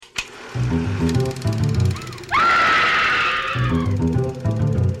Hello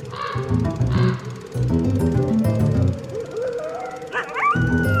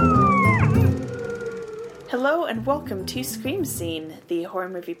and welcome to Scream Scene, the horror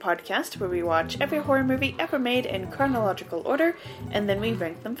movie podcast where we watch every horror movie ever made in chronological order, and then we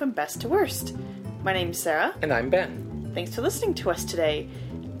rank them from best to worst. My name's Sarah. And I'm Ben. Thanks for listening to us today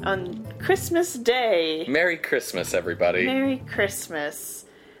on Christmas Day. Merry Christmas, everybody. Merry Christmas.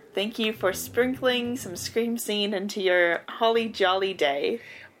 Thank you for sprinkling some Scream Scene into your holly jolly day.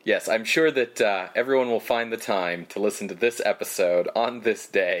 Yes, I'm sure that everyone will find the time to listen to this episode on this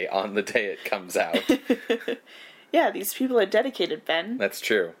day, on the day it comes out. Yeah, these people are dedicated, Ben. That's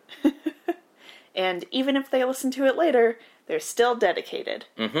true. And even if they listen to it later, they're still dedicated.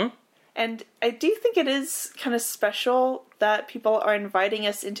 Mm-hmm. And I do think it is kind of special that people are inviting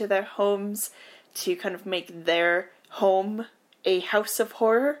us into their homes to kind of make their home a house of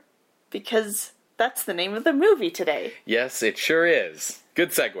horror, because that's the name of the movie today. Yes, it sure is.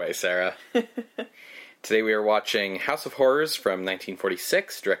 Good segue, Sarah. Today we are watching House of Horrors from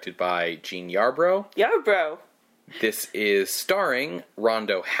 1946, directed by Gene Yarbrough. Yarbrough! This is starring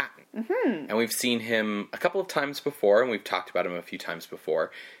Rondo Hatton. Mm-hmm. And we've seen him a couple of times before, and we've talked about him a few times before.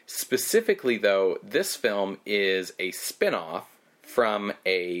 Specifically, though, this film is a spin-off from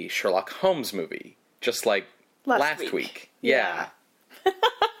a Sherlock Holmes movie, just like last week. Yeah.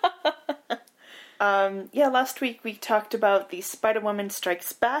 Last week we talked about the Spider-Woman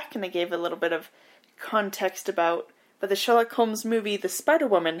Strikes Back, and I gave a little bit of context about what the Sherlock Holmes movie The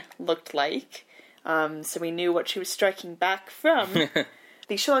Spider-Woman looked like, so we knew what she was striking back from.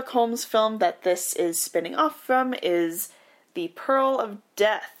 The Sherlock Holmes film that this is spinning off from is The Pearl of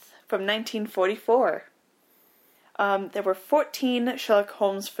Death from 1944. There were 14 Sherlock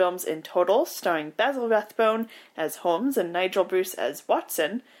Holmes films in total, starring Basil Rathbone as Holmes and Nigel Bruce as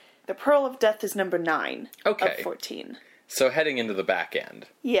Watson. The Pearl of Death is number 9 of 14. So heading into the back end.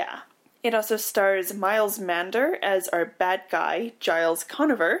 Yeah. It also stars Miles Mander as our bad guy, Giles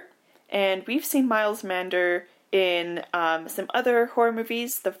Conover. And we've seen Miles Mander in some other horror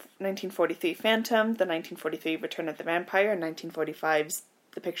movies, the 1943 Phantom, the 1943 Return of the Vampire, and 1945's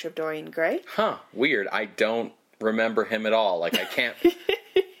The Picture of Dorian Gray. Huh, weird. I don't remember him at all. Like, I can't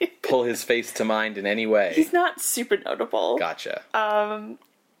pull his face to mind in any way. He's not super notable. Gotcha.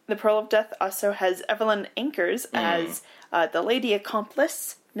 The Pearl of Death also has Evelyn Ankers as the lady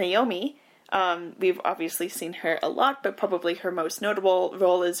accomplice, Naomi. We've obviously seen her a lot, but probably her most notable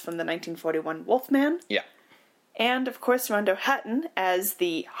role is from the 1941 Wolfman. Yeah. And, of course, Rondo Hatton as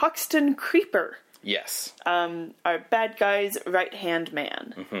the Hoxton Creeper. Yes. Our bad guy's right-hand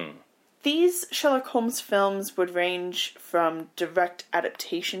man. Mm-hmm. These Sherlock Holmes films would range from direct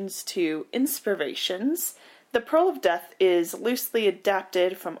adaptations to inspirations. The Pearl of Death is loosely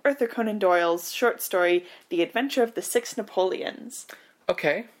adapted from Arthur Conan Doyle's short story, The Adventure of the Six Napoleons.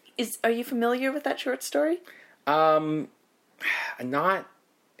 Okay. Are you familiar with that short story? It's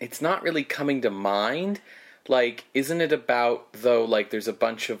not really coming to mind. Like, isn't it about, though, like, there's a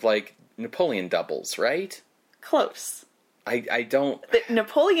bunch of, like, Napoleon doubles, right? Close. I don't...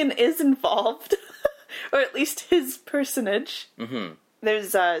 Napoleon is involved, or at least his personage. Mm-hmm.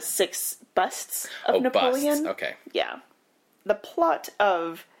 There's 6 busts of Napoleon. Busts. Okay. Yeah. The plot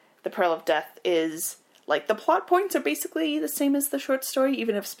of The Pearl of Death is, like, the plot points are basically the same as the short story,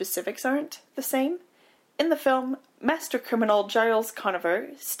 even if specifics aren't the same. In the film, master criminal Giles Conover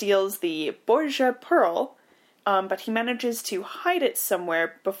steals the Borgia Pearl, but he manages to hide it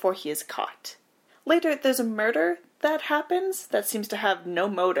somewhere before he is caught. Later, there's a murder that happens that seems to have no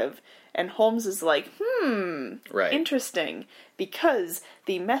motive, and Holmes is like, right. Interesting, because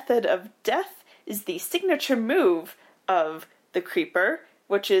the method of death is the signature move of the Creeper,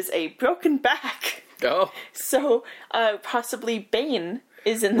 which is a broken back. Oh. So, possibly Bane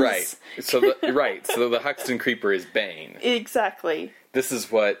is in this. Right. So the Hoxton Creeper is Bane. Exactly. This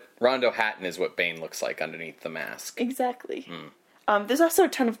is what... Rondo Hatton is what Bane looks like underneath the mask. Exactly. There's also a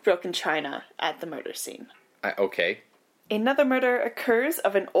ton of broken china at the murder scene. Okay. Another murder occurs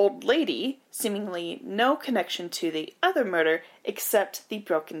of an old lady, seemingly no connection to the other murder except the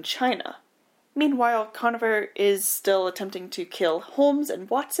broken china. Meanwhile, Conover is still attempting to kill Holmes and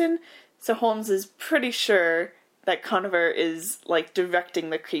Watson, so Holmes is pretty sure that Conover is, like,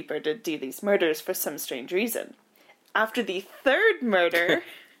 directing the Creeper to do these murders for some strange reason. After the third murder...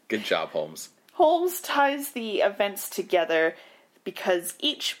 Good job, Holmes. Holmes ties the events together because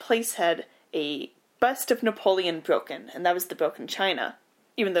each place had a bust of Napoleon broken, and that was the broken china,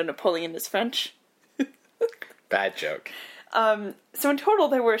 even though Napoleon is French. Bad joke. So in total,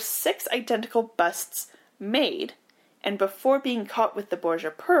 there were 6 identical busts made, And before being caught with the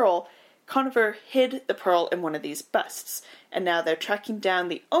Borgia pearl, Conover hid the pearl in one of these busts. And now they're tracking down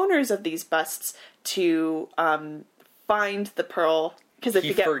the owners of these busts to find the pearl.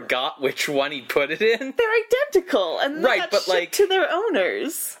 He forgot which one he put it in? They're identical, and they got shipped to their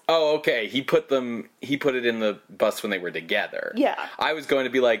owners. Oh, okay. He put it in the bus when they were together. Yeah. I was going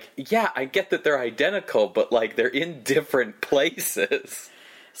to be like, yeah, I get that they're identical, but, like, they're in different places.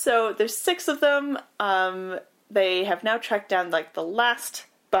 So, there's 6 of them. They have now tracked down, like, the last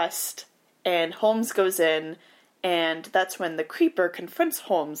bust, and Holmes goes in, and that's when the Creeper confronts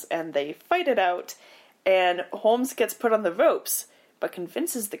Holmes, and they fight it out, and Holmes gets put on the ropes, but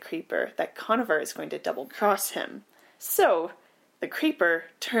convinces the Creeper that Conover is going to double-cross him. So, the Creeper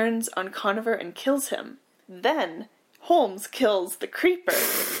turns on Conover and kills him. Then, Holmes kills the Creeper.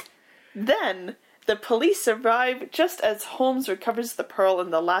 Then, the police arrive just as Holmes recovers the pearl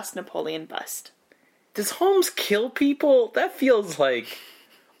in the last Napoleon bust. Does Holmes kill people? That feels like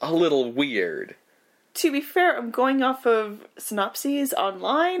a little weird. To be fair, I'm going off of synopses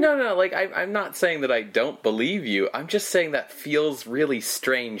online. No, like, I'm not saying that I don't believe you. I'm just saying that feels really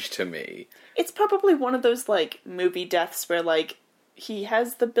strange to me. It's probably one of those, like, movie deaths where, like, he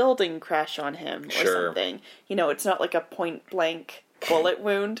has the building crash on him or something. You know, it's not like a point-blank bullet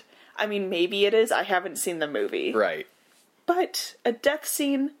wound. I mean, maybe it is. I haven't seen the movie. Right. But a death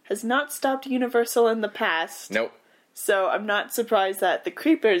scene has not stopped Universal in the past. Nope. So I'm not surprised that the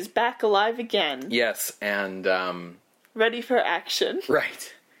Creeper is back alive again. Yes, and ready for action.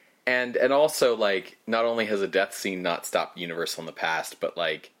 Right. And also, like, not only has a death scene not stopped Universal in the past, but,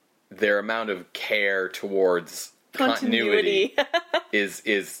 like, their amount of care towards continuity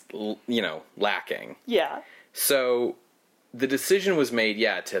is you know, lacking. Yeah. So the decision was made,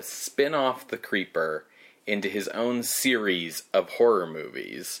 to spin off the Creeper into his own series of horror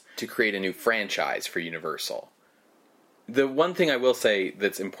movies to create a new franchise for Universal. The one thing I will say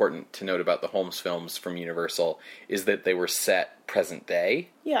that's important to note about the Holmes films from Universal is that they were set present day.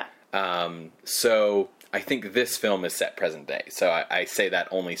 Yeah. So I think this film is set present day. So I say that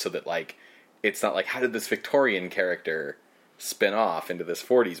only so that, like, it's not like, how did this Victorian character spin off into this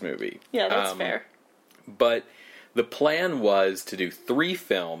 40s movie? Yeah, that's fair. But the plan was to do 3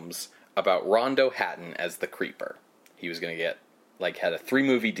 films about Rondo Hatton as the Creeper. He was going to get, like, had a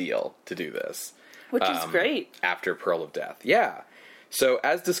 3-movie deal to do this. Which is great. After Pearl of Death. Yeah. So,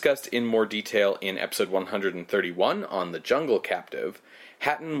 as discussed in more detail in episode 131 on The Jungle Captive,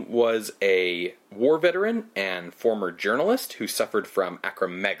 Hatton was a war veteran and former journalist who suffered from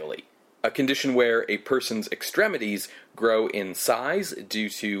acromegaly, a condition where a person's extremities grow in size due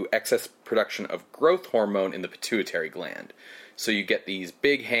to excess production of growth hormone in the pituitary gland. So you get these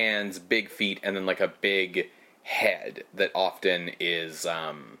big hands, big feet, and then, like, a big head that often is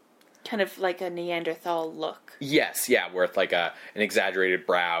kind of like a Neanderthal look. Yes, yeah, where it's like an exaggerated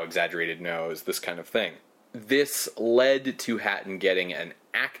brow, exaggerated nose, this kind of thing. This led to Hatton getting an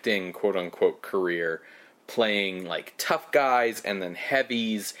acting, quote-unquote, career, playing, like, tough guys and then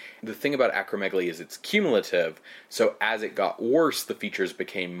heavies. The thing about acromegaly is it's cumulative, so as it got worse, the features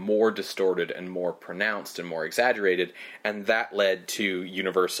became more distorted and more pronounced and more exaggerated, and that led to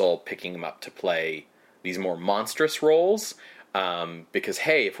Universal picking him up to play these more monstrous roles. Because,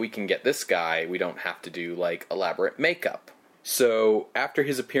 hey, if we can get this guy, we don't have to do, like, elaborate makeup. So, after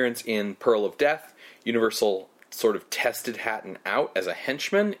his appearance in Pearl of Death, Universal sort of tested Hatton out as a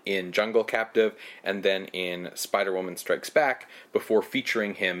henchman in Jungle Captive and then in Spider-Woman Strikes Back before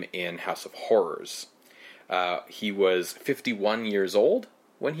featuring him in House of Horrors. He was 51 years old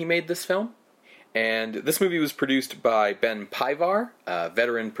when he made this film. And this movie was produced by Ben Pivar, a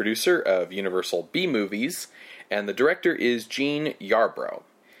veteran producer of Universal B-movies, and the director is Gene Yarbrough.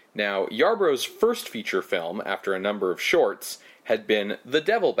 Now, Yarbrough's first feature film, after a number of shorts, had been The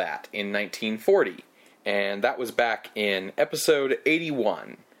Devil Bat in 1940, and that was back in episode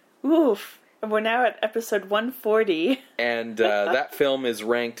 81. Oof. And we're now at episode 140. And that film is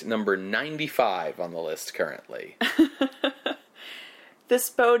ranked number 95 on the list currently. This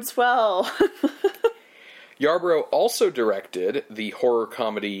bodes well. Yarbrough also directed the horror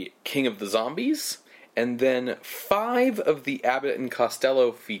comedy King of the Zombies, and then 5 of the Abbott and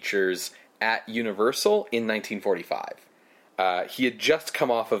Costello features at Universal in 1945. He had just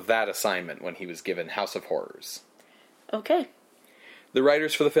come off of that assignment when he was given House of Horrors. Okay. The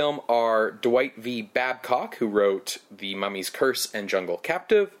writers for the film are Dwight V. Babcock, who wrote The Mummy's Curse and Jungle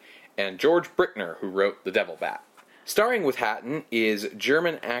Captive, and George Brickner, who wrote The Devil Bat. Starring with Hatton is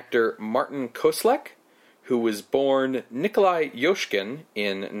German actor Martin Kosleck, who was born Nikolai Yoshkin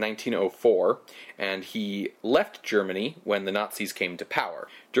in 1904, and he left Germany when the Nazis came to power.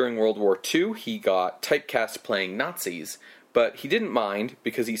 During World War II, he got typecast playing Nazis, but he didn't mind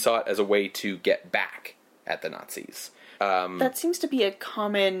because he saw it as a way to get back at the Nazis. That seems to be a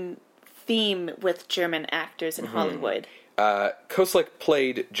common theme with German actors in Hollywood. Koslick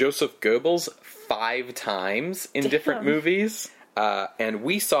played Joseph Goebbels 5 times in different movies. And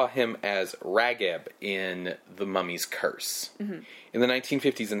we saw him as Rageb in The Mummy's Curse. In the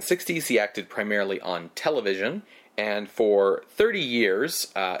 1950s and 60s, he acted primarily on television, and for 30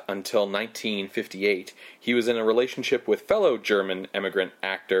 years, until 1958, he was in a relationship with fellow German immigrant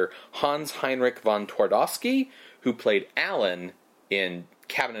actor Hans Heinrich von Twardowski, who played Alan in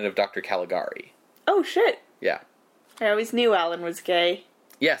Cabinet of Dr. Caligari. Oh, shit. Yeah. I always knew Alan was gay.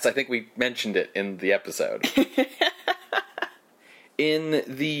 Yes, I think we mentioned it in the episode. In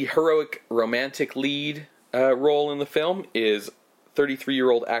the heroic romantic lead role in the film is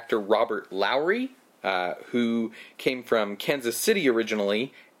 33-year-old actor Robert Lowry, who came from Kansas City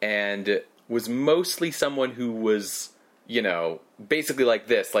originally and was mostly someone who was, you know, basically like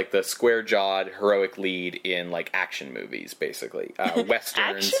this, like the square-jawed heroic lead in, like, action movies, basically.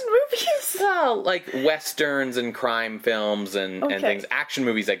 Westerns. Action movies? Well, like westerns and crime films and things. Action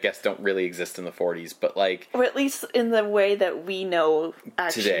movies, I guess, don't really exist in the 40s, but like... Or at least in the way that we know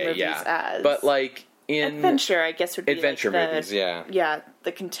action today, movies yeah. as. But like in... Adventure, I guess, would be adventure like movies, yeah. Yeah,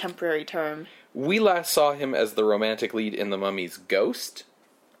 the contemporary term. We last saw him as the romantic lead in The Mummy's Ghost.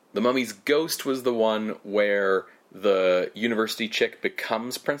 The Mummy's Ghost was the one where the university chick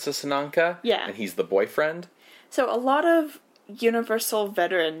becomes Princess Ananka. Yeah. And he's the boyfriend. So a lot of Universal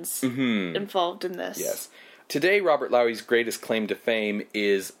veterans involved in this. Yes. Today, Robert Lowry's greatest claim to fame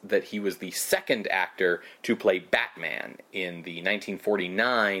is that he was the second actor to play Batman in the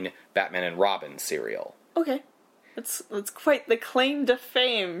 1949 Batman and Robin serial. Okay. That's quite the claim to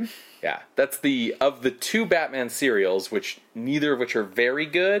fame. Yeah, that's of the 2 Batman serials, neither of which are very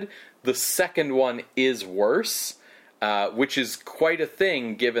good, the second one is worse, which is quite a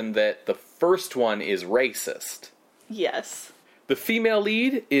thing given that the first one is racist. Yes. The female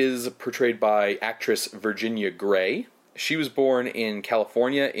lead is portrayed by actress Virginia Gray. She was born in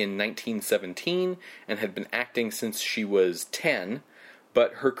California in 1917 and had been acting since she was 10,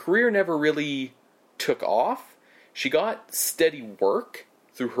 but her career never really took off. She got steady work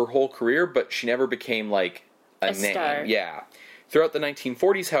through her whole career, but she never became, like, a name. Star. Yeah. Throughout the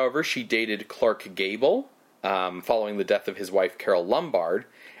 1940s, however, she dated Clark Gable, following the death of his wife Carol Lombard,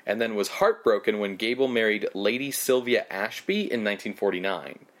 and then was heartbroken when Gable married Lady Sylvia Ashby in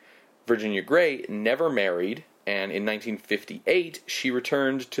 1949. Virginia Gray never married, and in 1958, she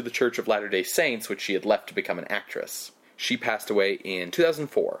returned to the Church of Latter-day Saints, which she had left to become an actress. She passed away in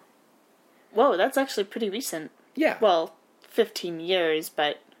 2004. Whoa, that's actually pretty recent. Yeah. Well, 15 years,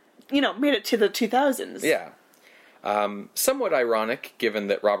 but, made it to the 2000s. Yeah. Somewhat ironic, given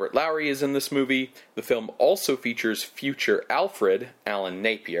that Robert Lowry is in this movie, the film also features future Alfred, Alan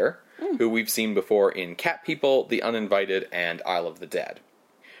Napier, who we've seen before in Cat People, The Uninvited, and Isle of the Dead.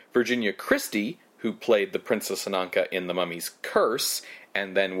 Virginia Christie, who played the Princess Ananka in The Mummy's Curse,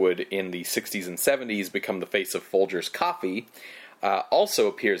 and then would, in the 60s and 70s, become the face of Folgers Coffee, also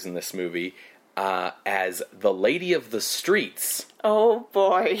appears in this movie as the Lady of the Streets. Oh,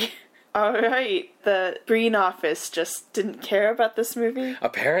 boy. All right, the Green Office just didn't care about this movie?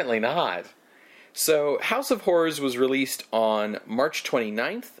 Apparently not. So, House of Horrors was released on March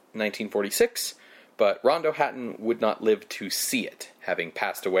 29th, 1946, but Rondo Hatton would not live to see it, having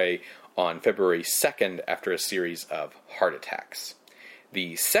passed away on February 2nd after a series of heart attacks.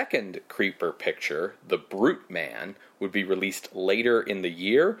 The second Creeper picture, The Brute Man, would be released later in the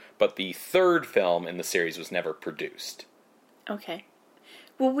year, but the third film in the series was never produced. Okay.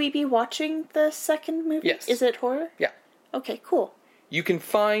 Will we be watching the second movie? Yes. Is it horror? Yeah. Okay, cool. You can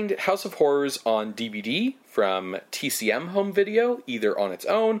find House of Horrors on DVD from TCM Home Video, either on its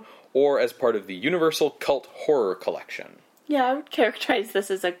own or as part of the Universal Cult Horror Collection. Yeah, I would characterize this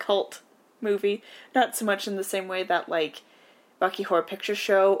as a cult movie. Not so much in the same way that, like, Rocky Horror Picture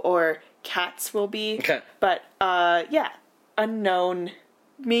Show or Cats will be. Okay. But, yeah. Unknown,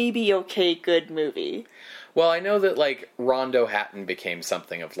 maybe okay, good movie. Well, I know that, like, Rondo Hatton became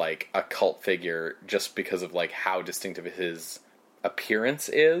something of, like, a cult figure just because of, like, how distinctive his appearance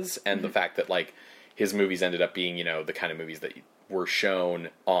is, and the fact that, like, his movies ended up being, the kind of movies that were shown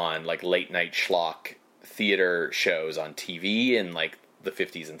on, like, late-night schlock theater shows on TV in, like, the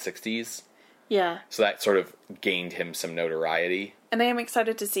 50s and 60s. Yeah. So that sort of gained him some notoriety. And I am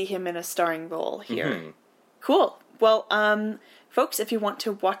excited to see him in a starring role here. Mm-hmm. Cool. Well, folks, if you want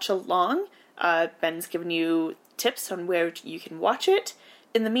to watch along, Ben's given you tips on where you can watch it.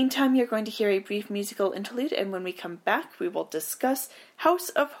 In the meantime, you're going to hear a brief musical interlude, and when we come back, we will discuss House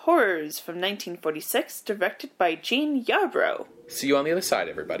of Horrors from 1946, directed by Gene Yarbrough. See you on the other side,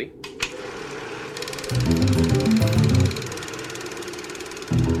 everybody.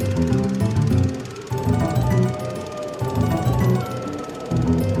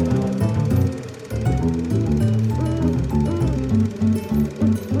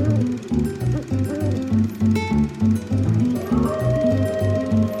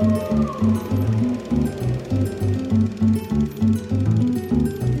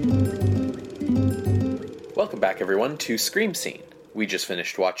 Welcome back, everyone, to Scream Scene. We just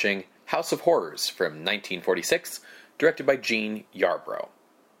finished watching House of Horrors from 1946, directed by Gene Yarbrough.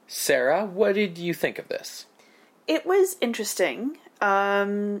 Sarah, what did you think of this? It was interesting.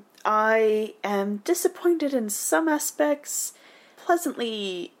 I am disappointed in some aspects,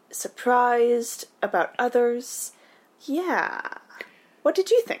 pleasantly surprised about others. Yeah. What did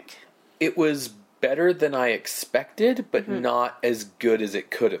you think? It was better than I expected, but not as good as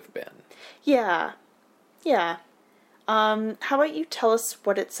it could have been. Yeah. How about you tell us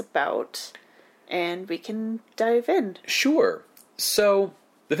what it's about, and we can dive in. Sure. So,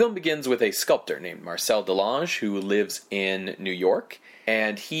 the film begins with a sculptor named Marcel Delange who lives in New York,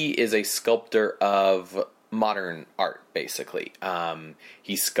 and he is a sculptor of modern art, basically.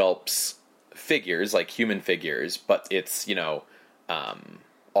 He sculpts figures, like human figures, but it's,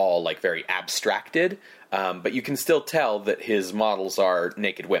 all, like, very abstracted, but you can still tell that his models are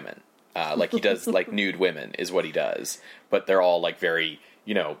naked women. Like, he does, like, nude women is what he does. But they're all, like, very,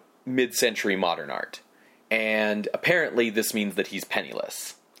 mid-century modern art. And apparently this means that he's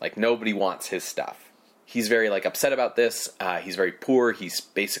penniless. Like, nobody wants his stuff. He's very, like, upset about this. He's very poor. He's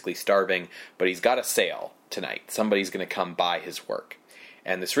basically starving. But he's got a sale tonight. Somebody's going to come buy his work.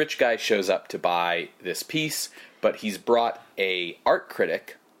 And this rich guy shows up to buy this piece. But he's brought a art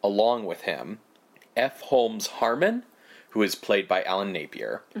critic along with him, F. Holmes Harmon, who is played by Alan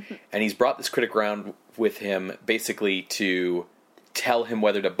Napier. Mm-hmm. And he's brought this critic around with him basically to tell him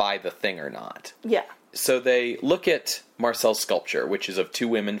whether to buy the thing or not. Yeah. So they look at Marcel's sculpture, which is of two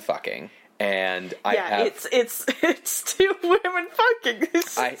women fucking, and it's two women fucking.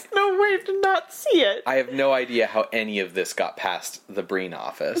 There's no way to not see it. I have no idea how any of this got past the Breen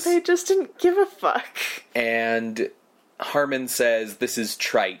office. They just didn't give a fuck. And Harmon says, "This is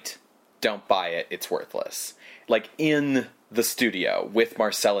trite. Don't buy it. It's worthless." Like, in the studio with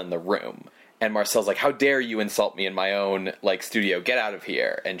Marcel in the room. And Marcel's like, "How dare you insult me in my own, like, studio? Get out of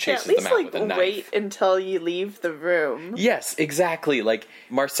here." And chases them out with a knife. Wait until you leave the room. Yes, exactly. Like,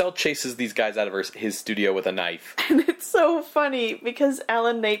 Marcel chases these guys out of his studio with a knife. And it's so funny because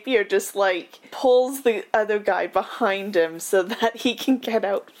Alan Napier just, like, pulls the other guy behind him so that he can get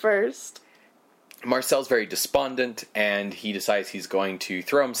out first. Marcel's very despondent, and he decides he's going to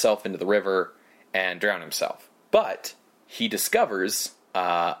throw himself into the river and drown himself. But he discovers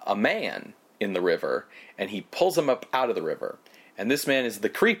a man in the river, and he pulls him up out of the river. And this man is the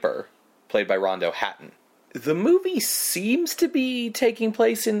Creeper, played by Rondo Hatton. The movie seems to be taking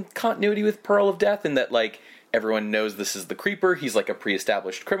place in continuity with Pearl of Death, in that, like, everyone knows this is the Creeper. He's, like, a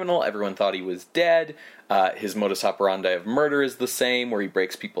pre-established criminal. Everyone thought he was dead. His modus operandi of murder is the same, where he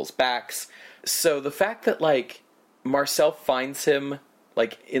breaks people's backs. So the fact that, like, Marcel finds him,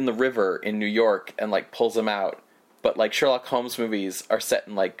 like, in the river in New York and, like, pulls him out, but, like, Sherlock Holmes movies are set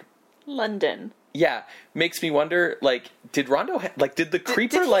in, like, London. Yeah, makes me wonder, like, did the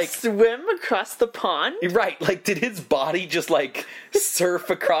Creeper, did he swim across the pond? Right, like, did his body just, like, surf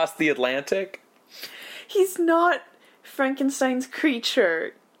across the Atlantic? He's not Frankenstein's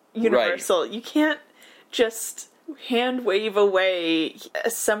creature universal. Right. You can't just hand wave away a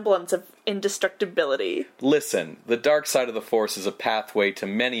semblance of indestructibility. Listen, the dark side of the Force is a pathway to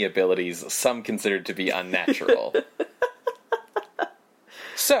many abilities, some considered to be unnatural.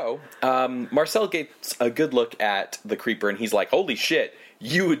 So, Marcel gets a good look at the Creeper, and he's like, "Holy shit,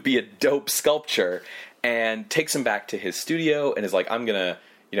 you would be a dope sculpture," and takes him back to his studio, and is like, "I'm gonna,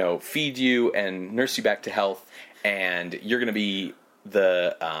 feed you and nurse you back to health, and you're gonna be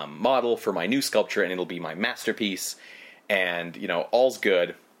the model for my new sculpture, and it'll be my masterpiece, and, all's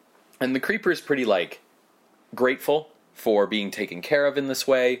good." And the Creeper is pretty, like, grateful for being taken care of in this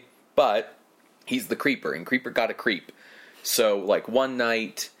way, but he's the Creeper, and Creeper gotta creep. So, like, one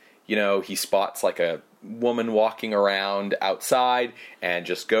night, he spots, like, a woman walking around outside and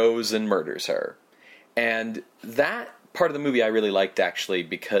just goes and murders her. And that part of the movie I really liked, actually,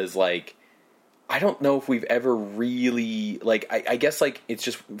 because, like, I don't know if we've ever really, like, I guess, like, it's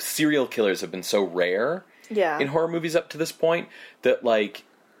just serial killers have been so rare in horror movies up to this point that, like,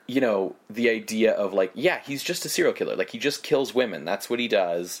 the idea of, like, yeah, he's just a serial killer. Like, he just kills women. That's what he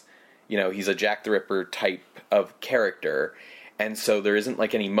does. He's a Jack the Ripper type of character. And so there isn't,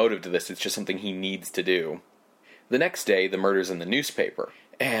 like, any motive to this. It's just something he needs to do. The next day, the murder's in the newspaper.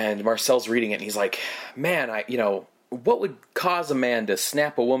 And Marcel's reading it, and he's like, man, what would cause a man to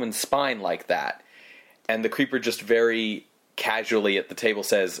snap a woman's spine like that? And the creeper just very casually at the table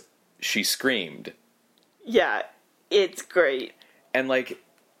says, she screamed. Yeah, it's great. And, like,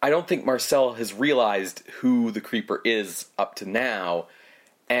 I don't think Marcel has realized who the creeper is up to now.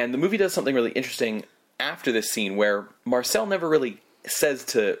 And the movie does something really interesting after this scene where Marcel never really says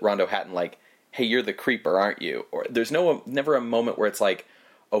to Rondo Hatton, like, hey, you're the creeper, aren't you? Or there's never a moment where it's like,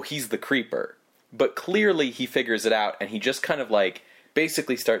 oh, he's the creeper. But clearly he figures it out, and he just kind of, like,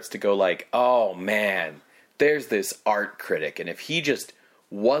 basically starts to go like, oh, man, there's this art critic, and if he just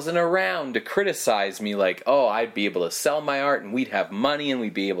wasn't around to criticize me, like, oh, I'd be able to sell my art, and we'd have money, and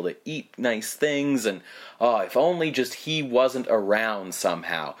we'd be able to eat nice things, and, oh, if only just he wasn't around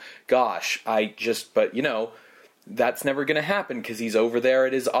somehow. Gosh, but, that's never going to happen, because he's over there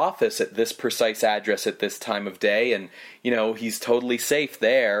at his office at this precise address at this time of day, and, he's totally safe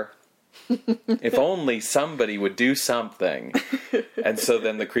there. If only somebody would do something. And so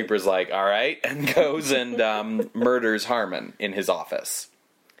then the creeper's like, all right, and goes and murders Harmon in his office.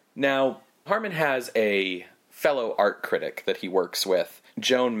 Now, Harmon has a fellow art critic that he works with,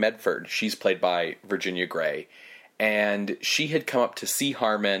 Joan Medford. She's played by Virginia Gray. And she had come up to see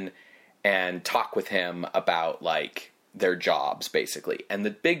Harmon and talk with him about, like, their jobs, basically. And the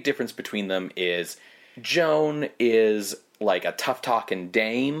big difference between them is Joan is, like, a tough-talking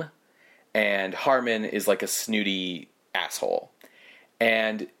dame, and Harmon is, like, a snooty asshole.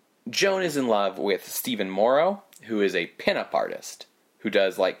 And Joan is in love with Stephen Morrow, who is a pinup artist, who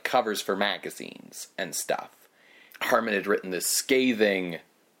does, like, covers for magazines and stuff. Harmon had written this scathing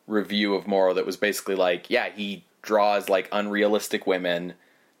review of Morrow that was basically like, yeah, he draws, like, unrealistic women.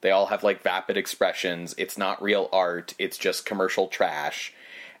 They all have, like, vapid expressions. It's not real art. It's just commercial trash.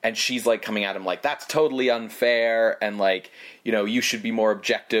 And she's, like, coming at him like, that's totally unfair, and, like, you should be more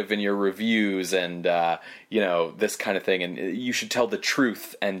objective in your reviews, and, this kind of thing, and you should tell the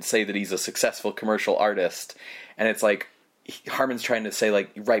truth and say that he's a successful commercial artist. And it's like, Harmon's trying to say,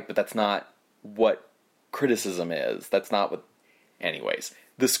 like, right, but that's not what criticism is. That's not what... Anyways,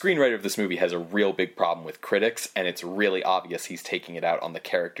 the screenwriter of this movie has a real big problem with critics, and it's really obvious he's taking it out on the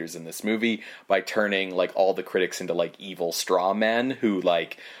characters in this movie by turning, like, all the critics into, like, evil straw men who,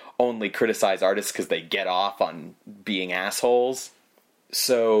 like, only criticize artists because they get off on being assholes.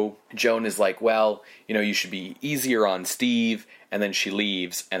 So Joan is like, well, you should be easier on Steve, and then she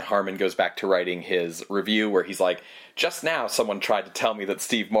leaves, and Harmon goes back to writing his review where he's like, just now someone tried to tell me that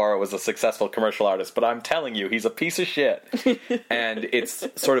Steve Morrow was a successful commercial artist, but I'm telling you, he's a piece of shit. And it's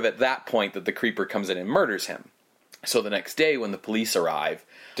sort of at that point that the creeper comes in and murders him. So the next day when the police arrive,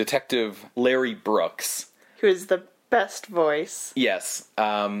 Detective Larry Brooks, who is the best voice. Yes,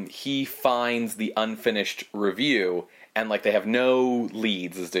 he finds the unfinished review, and, like, they have no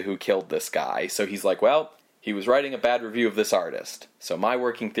leads as to who killed this guy. So he's like, well, he was writing a bad review of this artist. So my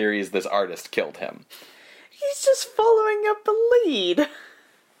working theory is this artist killed him. He's just following up a lead.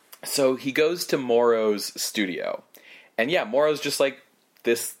 So he goes to Morrow's studio. And yeah, Morrow's just like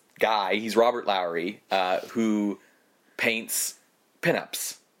this guy. He's Robert Lowry, who paints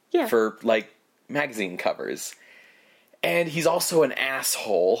pinups for, like, magazine covers. And he's also an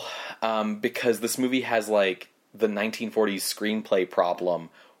asshole, because this movie has, like, the 1940s screenplay problem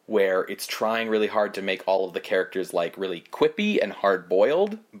where it's trying really hard to make all of the characters, like, really quippy and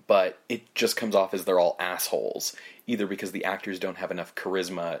hard-boiled, but it just comes off as they're all assholes, either because the actors don't have enough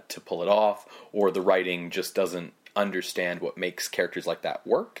charisma to pull it off, or the writing just doesn't understand what makes characters like that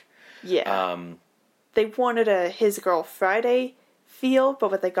work. Yeah. They wanted a His Girl Friday feel,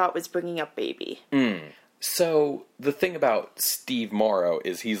 but what they got was Bringing Up Baby. So, the thing about Steve Morrow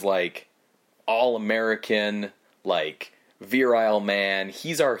is he's, like, all-American, like, virile man.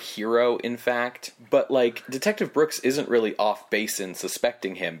 He's our hero, in fact. But, like, Detective Brooks isn't really off base in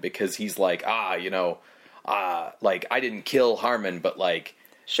suspecting him, because he's like, like, I didn't kill Harmon, but, like...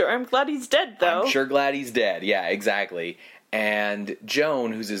 Sure, I'm glad he's dead, though. I'm sure glad he's dead, yeah, exactly. And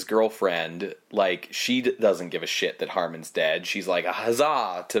Joan, who's his girlfriend, like, she doesn't give a shit that Harmon's dead. She's like,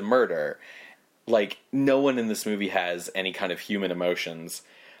 huzzah, to murder. Like, no one in this movie has any kind of human emotions.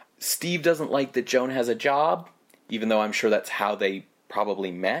 Steve doesn't like that Joan has a job, even though I'm sure that's how they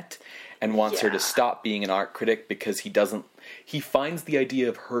probably met, and wants her to stop being an art critic because he finds the idea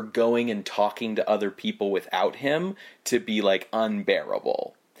of her going and talking to other people without him to be, like,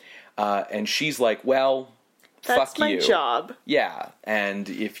 unbearable. And she's like, well, That's my job. Yeah, and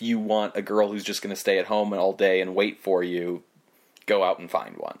if you want a girl who's just going to stay at home all day and wait for you, go out and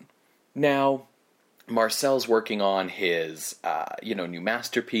find one. Now, Marcel's working on his, new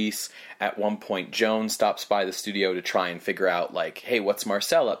masterpiece. At one point, Joan stops by the studio to try and figure out, like, hey, what's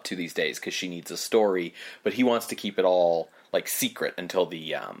Marcel up to these days? Because she needs a story, but he wants to keep it all, like, secret until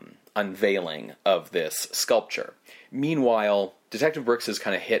the unveiling of this sculpture. Meanwhile, Detective Brooks has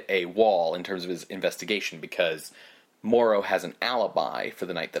kind of hit a wall in terms of his investigation because Morrow has an alibi for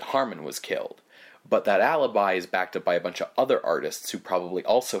the night that Harmon was killed. But that alibi is backed up by a bunch of other artists who probably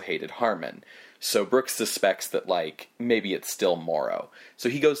also hated Harmon. So Brooks suspects that, like, maybe it's still Morrow. So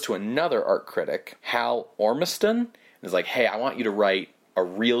he goes to another art critic, Hal Ormiston, and is like, hey, I want you to write a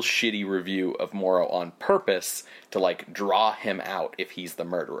real shitty review of Morrow on purpose to, like, draw him out if he's the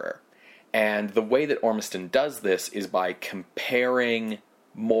murderer. And the way that Ormiston does this is by comparing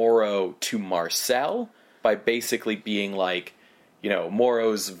Morrow to Marcel, by basically being like,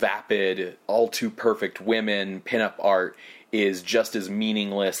 Morrow's vapid, all-too-perfect women pinup art is just as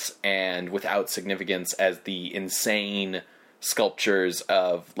meaningless and without significance as the insane sculptures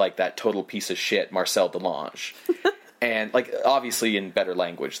of, like, that total piece of shit Marcel Delange. And, like, obviously in better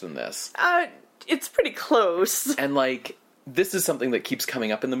language than this. It's pretty close. And, like, this is something that keeps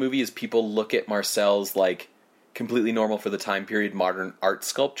coming up in the movie, is people look at Marcel's, like, completely normal for the time period modern art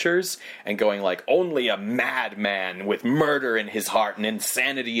sculptures and going like, only a madman with murder in his heart and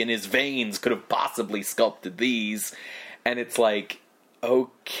insanity in his veins could have possibly sculpted these. And it's like,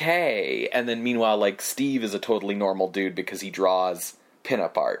 okay. And then meanwhile, like, Steve is a totally normal dude because he draws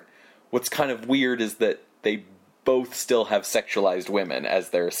pinup art. What's kind of weird is that they both still have sexualized women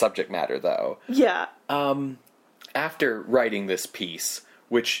as their subject matter, though. Yeah. After writing this piece,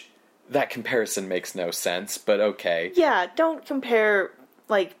 which that comparison makes no sense, but okay. Yeah, don't compare,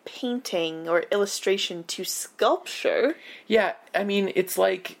 like, painting or illustration to sculpture. Yeah, I mean, it's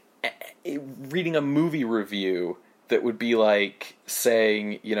like reading a movie review that would be like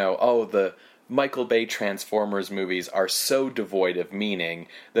saying, the Michael Bay Transformers movies are so devoid of meaning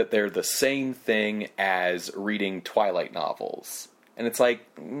that they're the same thing as reading Twilight novels. And it's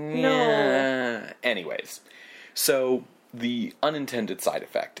like, no. Anyways, so the unintended side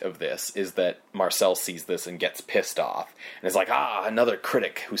effect of this is that Marcel sees this and gets pissed off. And is like, another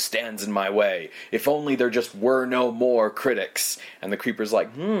critic who stands in my way. If only there just were no more critics. And the Creeper's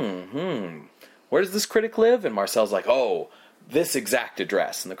like, where does this critic live? And Marcel's like, oh, this exact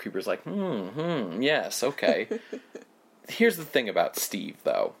address. And the Creeper's like, yes, okay. Here's the thing about Steve,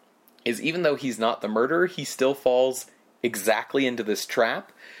 though, is even though he's not the murderer, he still falls exactly into this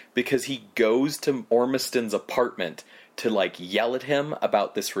trap because he goes to Ormiston's apartment to, like, yell at him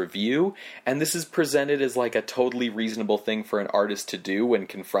about this review, and this is presented as, like, a totally reasonable thing for an artist to do when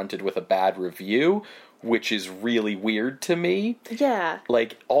confronted with a bad review, which is really weird to me. Yeah.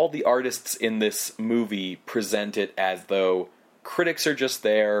 Like, all the artists in this movie present it as though critics are just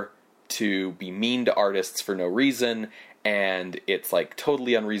there to be mean to artists for no reason, and it's, like,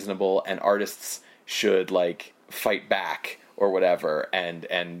 totally unreasonable, and artists should, like, fight back or whatever,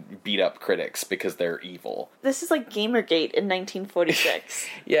 and beat up critics because they're evil. This is like Gamergate in 1946.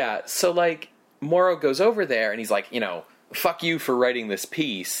 Yeah, so, like, Morrow goes over there, and he's like, fuck you for writing this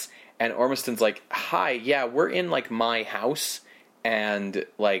piece, and Ormiston's like, hi, yeah, we're in, like, my house, and,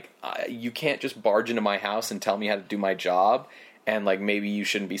 like, you can't just barge into my house and tell me how to do my job, and, like, maybe you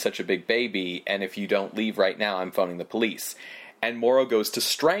shouldn't be such a big baby, and if you don't leave right now, I'm phoning the police. And Morrow goes to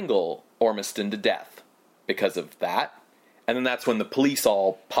strangle Ormiston to death because of that. And then that's when the police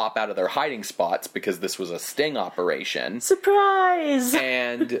all pop out of their hiding spots because this was a sting operation. Surprise!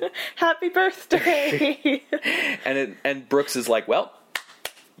 And happy birthday! and Brooks is like, well,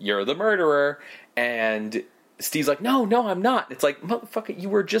 you're the murderer. And Steve's like, no, I'm not. It's like, motherfucker, you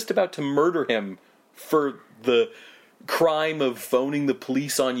were just about to murder him for the crime of phoning the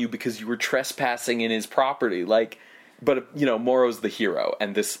police on you because you were trespassing in his property. Like, but, Morrow's the hero,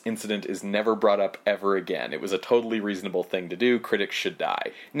 and this incident is never brought up ever again. It was a totally reasonable thing to do. Critics should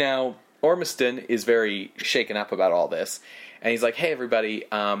die. Now, Ormiston is very shaken up about all this, and he's like, hey, everybody,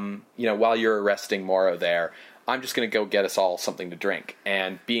 while you're arresting Morrow there, I'm just going to go get us all something to drink.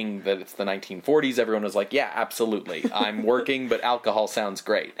 And being that it's the 1940s, everyone was like, yeah, absolutely. I'm working, but alcohol sounds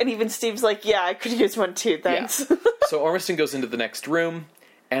great. And even Steve's like, yeah, I could use one too, thanks. Yeah. So Ormiston goes into the next room,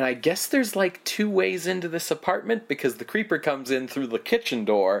 and I guess there's, like, 2 ways into this apartment, because the Creeper comes in through the kitchen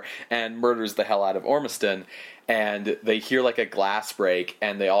door and murders the hell out of Ormiston, and they hear, like, a glass break,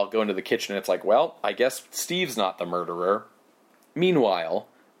 and they all go into the kitchen, and it's like, well, I guess Steve's not the murderer. Meanwhile,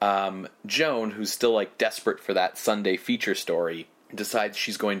 Joan, who's still, like, desperate for that Sunday feature story, decides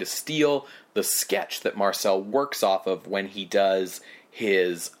she's going to steal the sketch that Marcel works off of when he does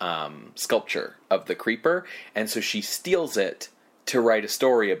his sculpture of the creeper, and so she steals it to write a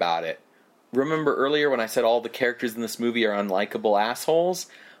story about it. Remember earlier when I said all the characters in this movie are unlikable assholes?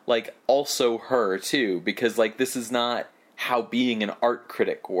 Like, also her, too, because, like, this is not how being an art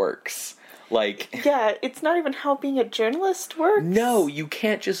critic works. Like... Yeah, it's not even how being a journalist works. No, you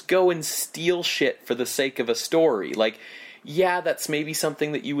can't just go and steal shit for the sake of a story. Like, yeah, that's maybe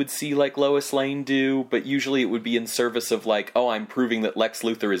something that you would see, like, Lois Lane do, but usually it would be in service of, like, oh, I'm proving that Lex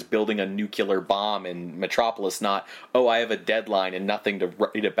Luthor is building a nuclear bomb in Metropolis, not, oh, I have a deadline and nothing to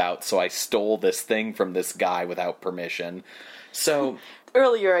write about, so I stole this thing from this guy without permission. So...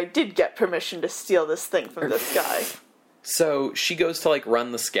 Earlier, I did get permission to steal this thing from this guy. So she goes to, like,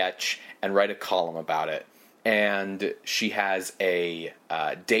 run the sketch and write a column about it. And she has a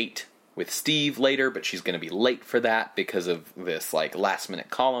date with Steve later, but she's going to be late for that because of this, like, last-minute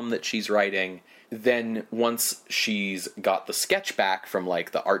column that she's writing. Then, once she's got the sketch back from,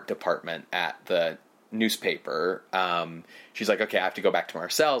 like, the art department at the newspaper, she's like, okay, I have to go back to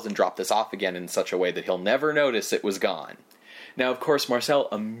Marcel's and drop this off again in such a way that he'll never notice it was gone. Now, of course, Marcel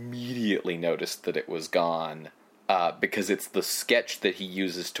immediately noticed that it was gone, because it's the sketch that he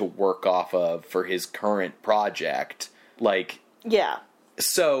uses to work off of for his current project. Like... Yeah.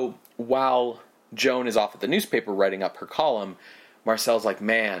 So, while Joan is off at the newspaper writing up her column, Marcel's like,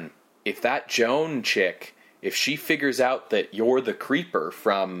 man, if that Joan chick, if she figures out that you're the creeper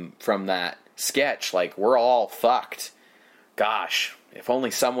from that sketch, like, we're all fucked. Gosh, if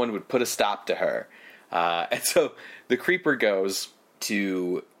only someone would put a stop to her. And so the creeper goes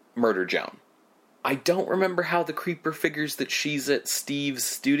to murder Joan. I don't remember how the creeper figures that she's at Steve's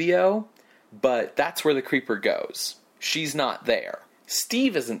studio, but that's where the creeper goes. She's not there.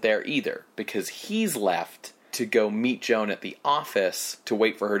 Steve isn't there either, because he's left to go meet Joan at the office to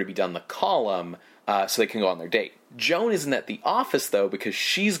wait for her to be done the column, so they can go on their date. Joan isn't at the office, though, because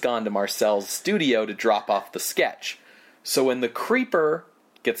she's gone to Marcel's studio to drop off the sketch. So when the creeper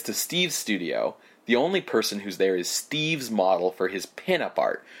gets to Steve's studio, the only person who's there is Steve's model for his pinup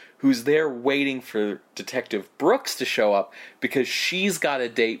art, who's there waiting for Detective Brooks to show up because she's got a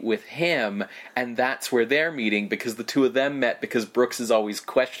date with him, and that's where they're meeting because the two of them met because Brooks is always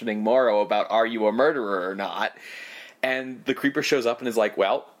questioning Morrow about are you a murderer or not. And the creeper shows up and is like,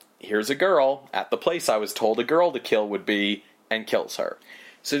 well, here's a girl at the place I was told a girl to kill would be, and kills her.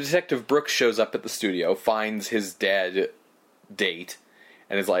 So Detective Brooks shows up at the studio, finds his dead date,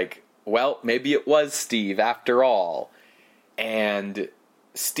 and is like, well, maybe it was Steve after all. And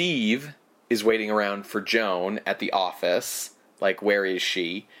Steve is waiting around for Joan at the office, like, where is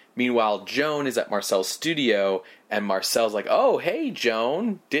she? Meanwhile, Joan is at Marcel's studio, and Marcel's like, oh, hey,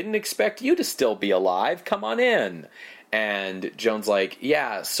 Joan, didn't expect you to still be alive, come on in. And Joan's like,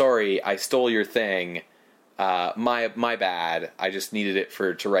 yeah, sorry, I stole your thing, my bad, I just needed it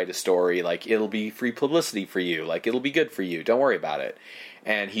to write a story, like, it'll be free publicity for you, like, it'll be good for you, don't worry about it.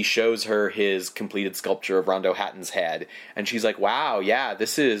 And he shows her his completed sculpture of Rondo Hatton's head. And she's like, wow, yeah,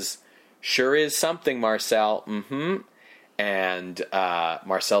 this sure is something, Marcel. Mm-hmm. And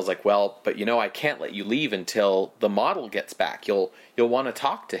Marcel's like, well, but you know, I can't let you leave until the model gets back. You'll want to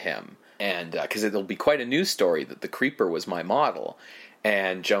talk to him. And because it'll be quite a news story that the creeper was my model.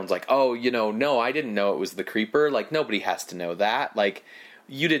 And Joan's like, oh, you know, no, I didn't know it was the creeper. Like, nobody has to know that. Like,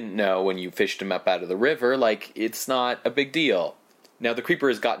 you didn't know when you fished him up out of the river. Like, it's not a big deal. Now, the creeper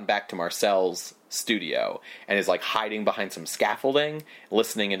has gotten back to Marcel's studio and is, like, hiding behind some scaffolding,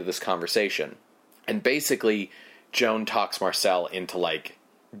 listening into this conversation. And basically, Joan talks Marcel into, like,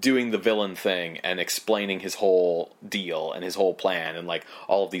 doing the villain thing and explaining his whole deal and his whole plan and, like,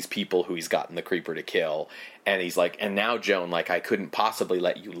 all of these people who he's gotten the creeper to kill. And he's like, and now, Joan, like, I couldn't possibly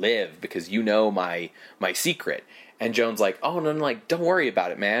let you live because you know my secret. And Joan's like, oh, no, like, don't worry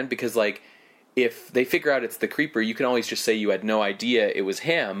about it, man, because, like, if they figure out it's the creeper, you can always just say you had no idea it was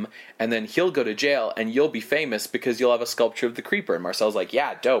him, and then he'll go to jail, and you'll be famous because you'll have a sculpture of the creeper. And Marcel's like,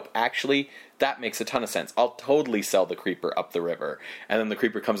 yeah, dope. Actually, that makes a ton of sense. I'll totally sell the creeper up the river. And then the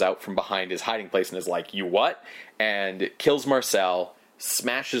creeper comes out from behind his hiding place and is like, you what? And kills Marcel,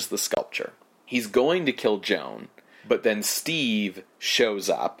 smashes the sculpture. He's going to kill Joan, but then Steve shows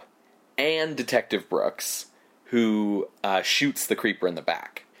up, and Detective Brooks, who shoots the creeper in the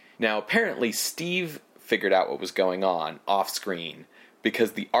back. Now, apparently, Steve figured out what was going on off-screen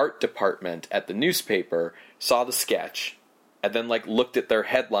because the art department at the newspaper saw the sketch and then, like, looked at their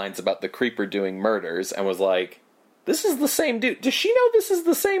headlines about the creeper doing murders and was like, this is the same dude. Does she know this is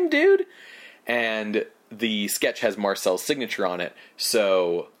the same dude? And the sketch has Marcel's signature on it,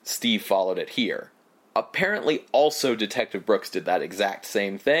 so Steve followed it here. Apparently, also Detective Brooks did that exact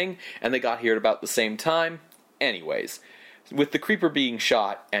same thing, and they got here at about the same time. Anyways, with the Creeper being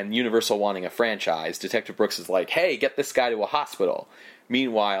shot and Universal wanting a franchise, Detective Brooks is like, hey, get this guy to a hospital.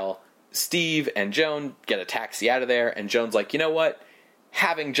 Meanwhile, Steve and Joan get a taxi out of there, and Joan's like, you know what?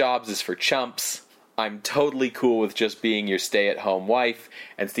 Having jobs is for chumps. I'm totally cool with just being your stay-at-home wife.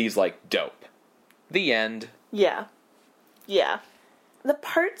 And Steve's like, dope. The end. Yeah. Yeah. The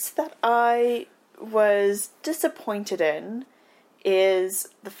parts that I was disappointed in is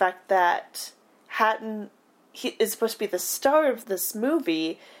the fact that Hatton, he is supposed to be the star of this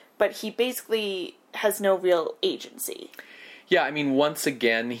movie, but he basically has no real agency. Yeah, I mean, once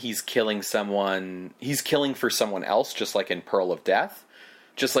again, he's killing for someone else, just like in Pearl of Death,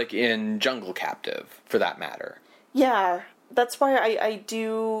 just like in Jungle Captive, for that matter. Yeah, that's why I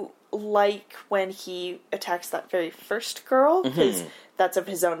do like when he attacks that very first girl, because that's of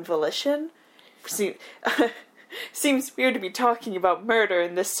his own volition. Seems weird to be talking about murder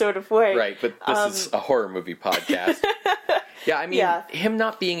in this sort of way. Right, but this is a horror movie podcast. Yeah, I mean, him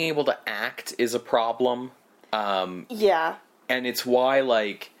not being able to act is a problem. Yeah. And it's why,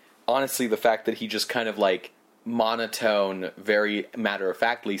 like, honestly, the fact that he just kind of, like, monotone, very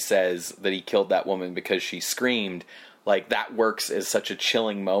matter-of-factly says that he killed that woman because she screamed, like, that works as such a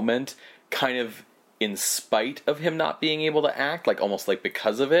chilling moment, kind of in spite of him not being able to act, like, almost like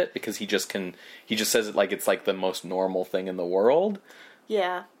because of it, because he just says it like it's, like, the most normal thing in the world.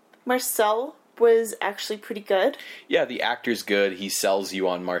 Yeah. Marcel was actually pretty good. Yeah, the actor's good. He sells you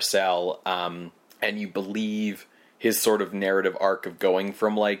on Marcel, and you believe his sort of narrative arc of going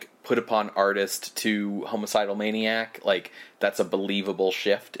from, like, put-upon artist to homicidal maniac. Like, that's a believable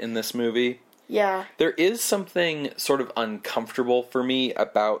shift in this movie. Yeah. There is something sort of uncomfortable for me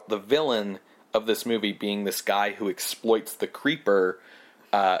about the villain of this movie being this guy who exploits the Creeper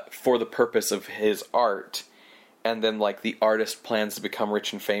for the purpose of his art. And then, like, the artist plans to become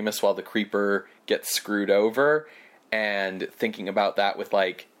rich and famous while the Creeper gets screwed over. And thinking about that with,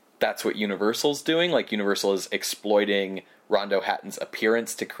 like, that's what Universal's doing. Like, Universal is exploiting Rondo Hatton's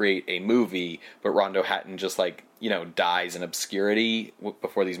appearance to create a movie, but Rondo Hatton just, like, you know, dies in obscurity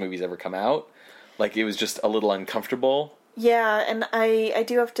before these movies ever come out. Like, it was just a little uncomfortable. Yeah, and I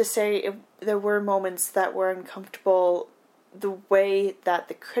do have to say, there were moments that were uncomfortable. The way that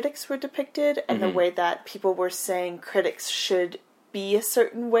the critics were depicted, and the way that people were saying critics should be a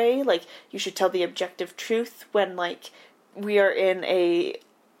certain way. Like, you should tell the objective truth when, like, we are in a,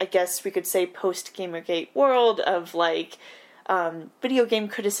 I guess we could say, post-Gamergate world of, like, video game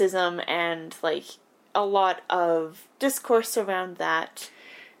criticism and, like, a lot of discourse around that.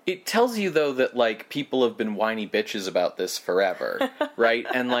 It tells you, though, that, like, people have been whiny bitches about this forever, right?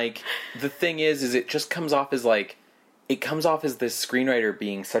 And, like, the thing is it just comes off as, like, it comes off as this screenwriter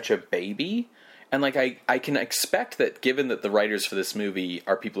being such a baby. And, like, I can expect that, given that the writers for this movie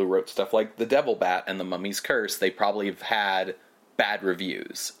are people who wrote stuff like The Devil Bat and The Mummy's Curse, they probably have had bad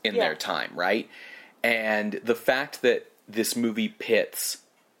reviews in their time, right? And the fact that this movie pits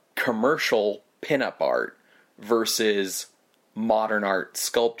commercial pinup art versus modern art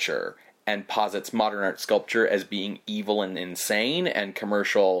sculpture, and posits modern art sculpture as being evil and insane, and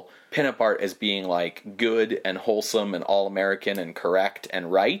commercial pinup art as being, like, good and wholesome and all-American and correct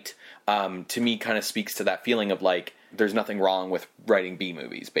and right, to me kind of speaks to that feeling of, like, there's nothing wrong with writing B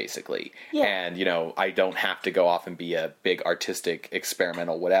movies, basically. Yeah. And, you know, I don't have to go off and be a big artistic,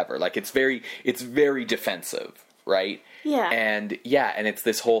 experimental whatever. Like, it's very defensive, right? Yeah. And it's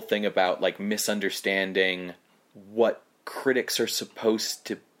this whole thing about, like, misunderstanding what critics are supposed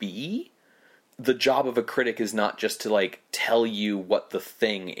to be. The job of a critic is not just to, like, tell you what the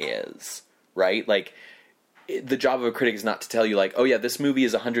thing is, right? Like, the job of a critic is not to tell you, like, oh yeah, this movie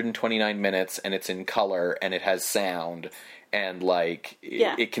is 129 minutes and it's in color and it has sound and, like,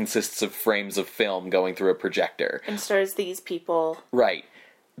 it consists of frames of film going through a projector. And stars these people. Right.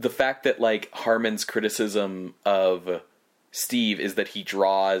 The fact that, like, Harmon's criticism of Steve is that he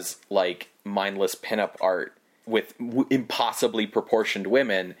draws, like, mindless pinup art with impossibly proportioned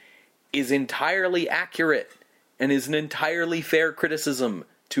women is entirely accurate and is an entirely fair criticism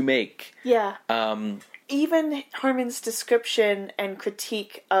to make. Yeah. Even Harmon's description and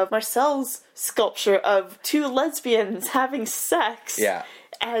critique of Marcel's sculpture of two lesbians having sex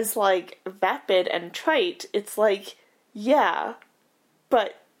as, like, vapid and trite, it's like, yeah,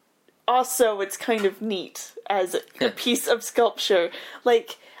 but also it's kind of neat as a piece of sculpture.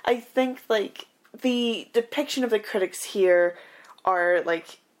 Like, I think, like, the depiction of the critics here are,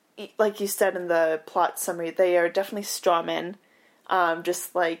 like you said in the plot summary, they are definitely strawmen,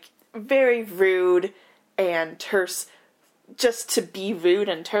 just, like, very rude and terse, just to be rude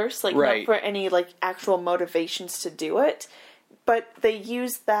and terse, like, Right. not for any, like, actual motivations to do it. But they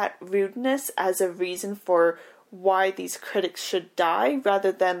use that rudeness as a reason for why these critics should die,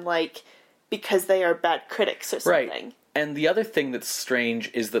 rather than, like, because they are bad critics or something. Right. And the other thing that's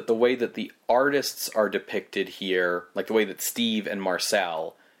strange is that the way that the artists are depicted here, like the way that Steve and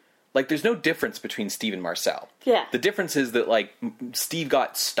Marcel, like, there's no difference between Steve and Marcel. Yeah. The difference is that, like, Steve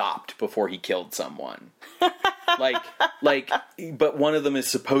got stopped before he killed someone. But one of them is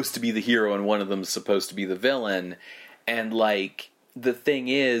supposed to be the hero and one of them is supposed to be the villain. And, like, the thing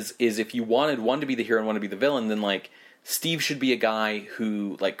is if you wanted one to be the hero and one to be the villain, then, like, Steve should be a guy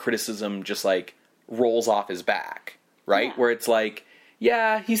who, like, criticism just, like, rolls off his back, right? Yeah. Where it's like,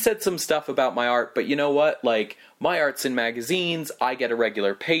 yeah, he said some stuff about my art, but you know what? Like, my art's in magazines, I get a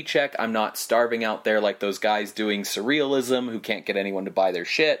regular paycheck, I'm not starving out there like those guys doing surrealism who can't get anyone to buy their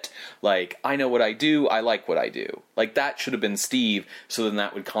shit. Like, I know what I do, I like what I do. Like, that should have been Steve, so then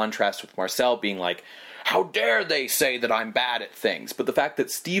that would contrast with Marcel being like, how dare they say that I'm bad at things? But the fact that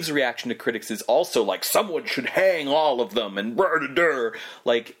Steve's reaction to critics is also like, someone should hang all of them, and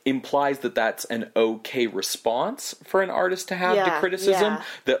like, implies that that's an okay response for an artist to have to criticism. Yeah.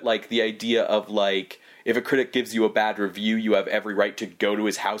 That, like, the idea of, like, if a critic gives you a bad review, you have every right to go to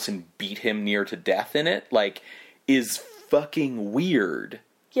his house and beat him near to death in it, like, is fucking weird.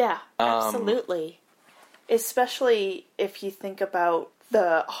 Yeah, absolutely. Especially if you think about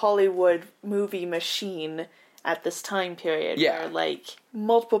the Hollywood movie machine at this time period, Yeah. where, like,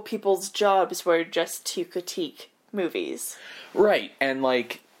 multiple people's jobs were just to critique movies. Right, and,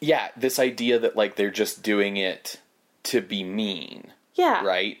 like, yeah, this idea that, like, they're just doing it to be mean. Yeah.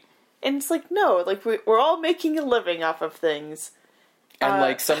 Right? And it's like, no, like, we're all making a living off of things. And,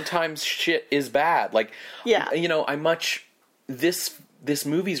 like, sometimes shit is bad. Like, Yeah. you know, this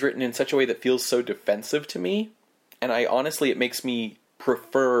movie's written in such a way that feels so defensive to me, and it makes me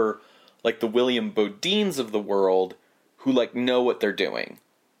prefer, like, the William Bodines of the world who, like, know what they're doing.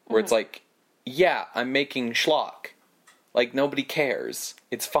 Where it's like, yeah, I'm making schlock. Like, nobody cares.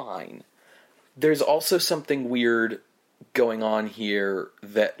 It's fine. There's also something weird going on here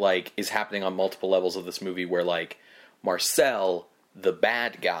that, like, is happening on multiple levels of this movie where, like, Marcel, the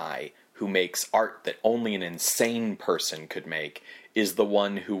bad guy who makes art that only an insane person could make, is the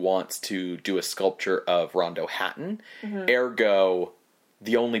one who wants to do a sculpture of Rondo Hatton. Ergo,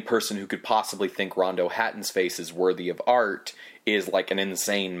 the only person who could possibly think Rondo Hatton's face is worthy of art is, like, an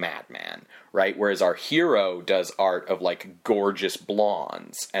insane madman, right? Whereas our hero does art of, like, gorgeous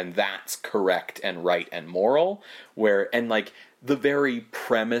blondes, and that's correct and right and moral. And, like, the very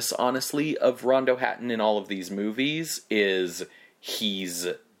premise, honestly, of Rondo Hatton in all of these movies is he's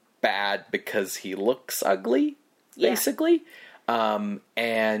bad because he looks ugly, basically.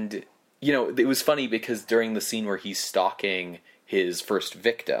 And, you know, it was funny because during the scene where he's stalking his first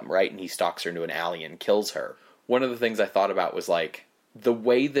victim, right, and he stalks her into an alley and kills her, one of the things I thought about was, like, the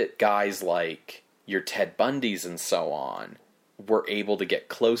way that guys like your Ted Bundys and so on were able to get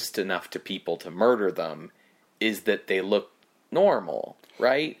close enough to people to murder them is that they look normal,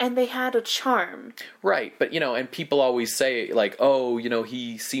 right? And they had a charm. Right, but, you know, and people always say, like, oh, you know,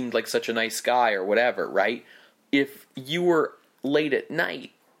 he seemed like such a nice guy or whatever, right? If you were late at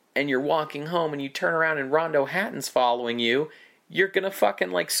night and you're walking home and you turn around and Rondo Hatton's following you, you're gonna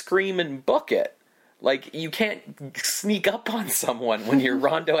fucking, like, scream and book it. Like, you can't sneak up on someone when you're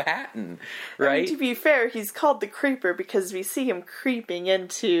Rondo Hatton, right? I mean, to be fair, he's called the Creeper because we see him creeping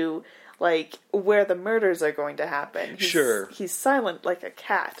into, like, where the murders are going to happen. Sure. He's silent like a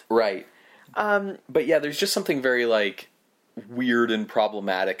cat. Right. But yeah, there's just something very, like, weird and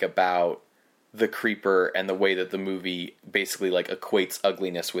problematic about the Creeper and the way that the movie basically, like, equates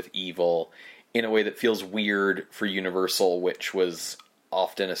ugliness with evil in a way that feels weird for Universal, which was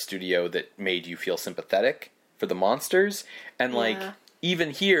often a studio that made you feel sympathetic for the monsters. And, like,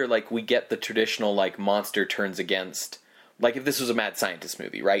 even here, like, we get the traditional, like, monster turns against, like, if this was a mad scientist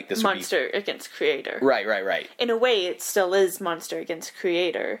movie, right? This Monster against creator. Right. In a way, it still is monster against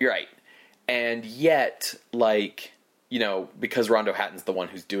creator. You're right. And yet, like, you know, because Rondo Hatton's the one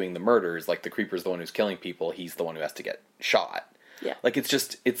who's doing the murders, like, the Creeper's the one who's killing people, he's the one who has to get shot. Yeah. Like, it's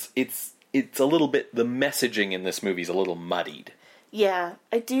just, it's a little bit, the messaging in this movie is a little muddied. Yeah,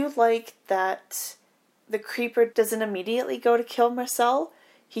 I do like that the Creeper doesn't immediately go to kill Marcel.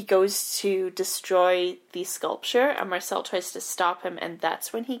 He goes to destroy the sculpture, and Marcel tries to stop him, and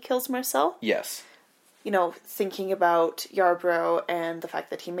that's when he kills Marcel. Yes. You know, thinking about Yarbrough and the fact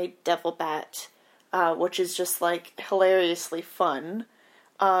that he made Devil Bat, which is just, like, hilariously fun.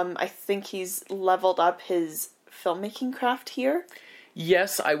 I think he's leveled up his filmmaking craft here.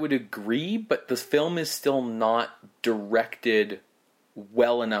 Yes, I would agree, but the film is still not directed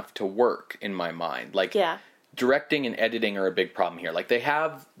well enough to work in my mind. Like, Yeah. directing and editing are a big problem here. Like, they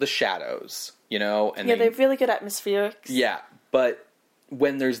have the shadows, you know? And Yeah, they have really good atmospherics. Yeah, but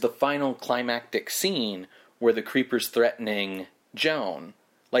when there's the final climactic scene where the creeper's threatening Joan,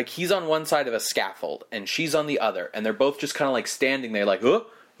 like, he's on one side of a scaffold, and she's on the other, and they're both just kind of, like, standing there, like,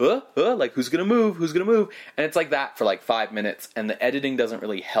 like, who's gonna move, and it's like that for, like, 5 minutes, and the editing doesn't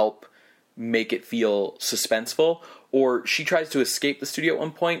really help make it feel suspenseful, or she tries to escape the studio at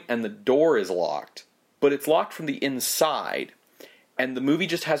one point, and the door is locked, but it's locked from the inside, and the movie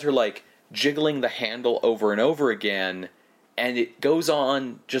just has her, like, jiggling the handle over and over again, and it goes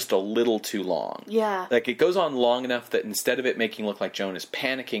on just a little too long. Yeah. Like, it goes on long enough that instead of it making it look like Joan is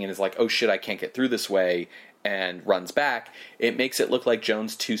panicking and is like, oh shit, I can't get through this way, and runs back, it makes it look like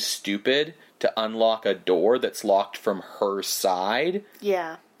Joan's too stupid to unlock a door that's locked from her side.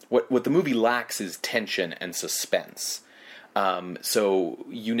 Yeah. What the movie lacks is tension and suspense. So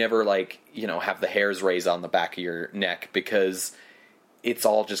you never, like, you know, have the hairs raise on the back of your neck because it's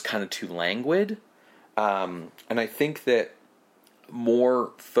all just kind of too languid. And I think that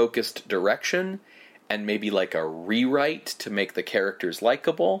more focused direction and maybe like a rewrite to make the characters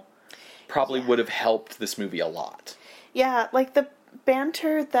likable probably would have helped this movie a lot. Yeah, like the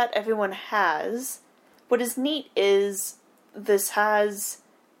banter that everyone has, what is neat is this has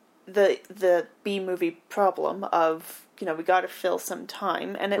the B-movie problem of, you know, we gotta fill some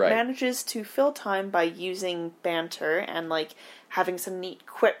time, and it manages to fill time by using banter and, like, having some neat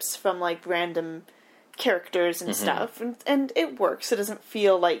quips from, like, random characters and stuff, and it works. It doesn't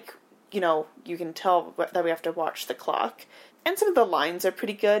feel like, you know, you can tell that we have to watch the clock. And some of the lines are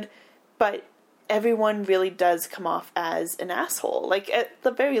pretty good, but everyone really does come off as an asshole. Like, at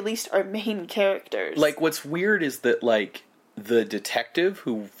the very least, our main characters. Like, what's weird is that, like, the detective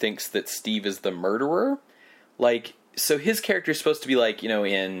who thinks that Steve is the murderer, like, so his character is supposed to be, like, you know,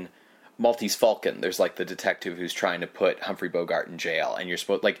 in Maltese Falcon, there's, like, the detective who's trying to put Humphrey Bogart in jail, and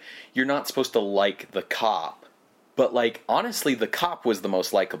you're not supposed to like the cop, but, like, honestly, the cop was the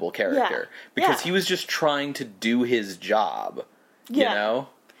most likable character, because he was just trying to do his job, you know?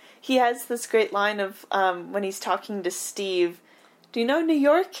 He has this great line of, when he's talking to Steve, do you know New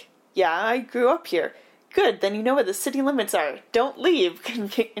York? Yeah, I grew up here. Good, then you know where the city limits are. Don't leave,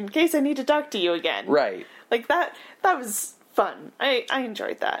 in case I need to talk to you again. Right. Like, that was fun. I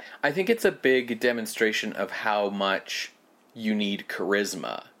enjoyed that. I think it's a big demonstration of how much you need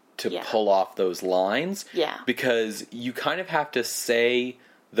charisma to pull off those lines. Yeah. Because you kind of have to say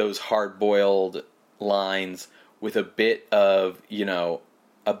those hard-boiled lines with a bit of, you know,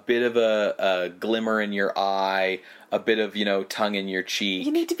 a bit of a glimmer in your eye, a bit of, you know, tongue in your cheek.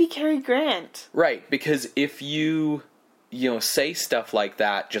 You need to be Cary Grant. Right, because if you know, say stuff like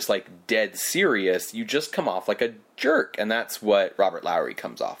that, just, like, dead serious, you just come off like a jerk, and that's what Robert Lowry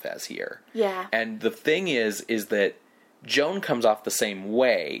comes off as here. Yeah. And the thing is that Joan comes off the same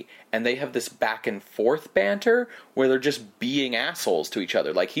way, and they have this back and forth banter where they're just being assholes to each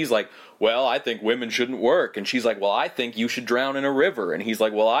other. Like, he's like, well, I think women shouldn't work. And she's like, well, I think you should drown in a river. And he's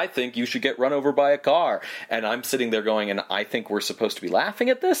like, well, I think you should get run over by a car. And I'm sitting there going, and I think we're supposed to be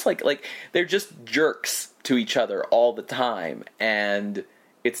laughing at this? Like they're just jerks to each other all the time. And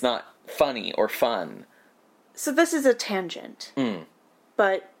it's not funny or fun. So this is a tangent.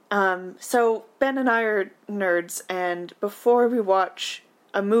 But so Ben and I are nerds, and before we watch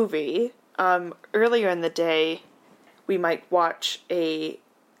a movie, earlier in the day, we might watch a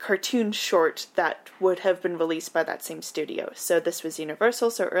cartoon short that would have been released by that same studio. So this was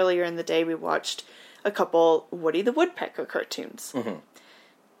Universal, so earlier in the day we watched a couple Woody the Woodpecker cartoons.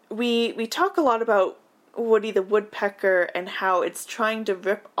 We talk a lot about Woody the Woodpecker and how it's trying to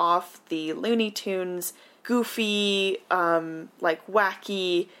rip off the Looney Tunes goofy, like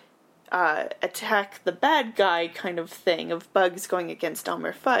wacky, attack the bad guy kind of thing of Bugs going against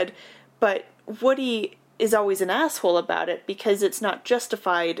Elmer Fudd, but Woody is always an asshole about it because it's not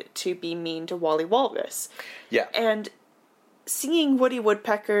justified to be mean to Wally Walrus. Yeah. And seeing Woody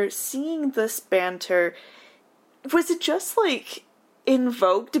Woodpecker, seeing this banter, was it just, like, in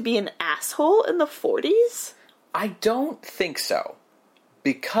vogue to be an asshole in the 40s? I don't think so.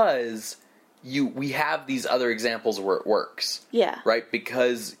 Because we have these other examples where it works. Yeah. Right?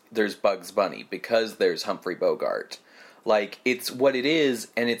 Because there's Bugs Bunny. Because there's Humphrey Bogart. Like, it's what it is,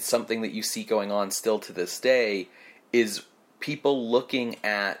 and it's something that you see going on still to this day, is people looking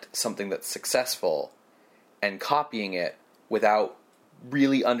at something that's successful and copying it without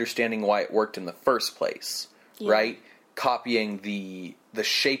really understanding why it worked in the first place. Yeah. Right? Copying the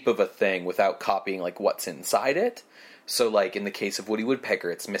shape of a thing without copying, like, what's inside it. So, like, in the case of Woody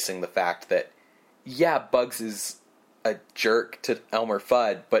Woodpecker, it's missing the fact that, yeah, Bugs is a jerk to Elmer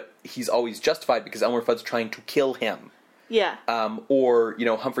Fudd, but he's always justified because Elmer Fudd's trying to kill him. Yeah. Or,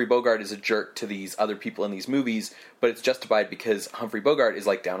 Humphrey Bogart is a jerk to these other people in these movies, but it's justified because Humphrey Bogart is,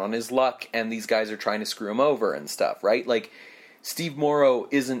 like, down on his luck, and these guys are trying to screw him over and stuff, right? Like, Steve Morrow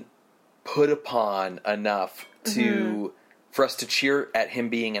isn't put upon enough to for us to cheer at him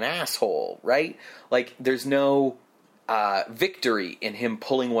being an asshole, right? Like, there's no victory in him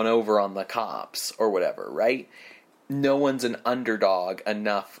pulling one over on the cops or whatever, right? No one's an underdog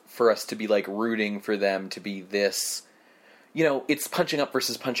enough for us to be, like, rooting for them to be this... it's punching up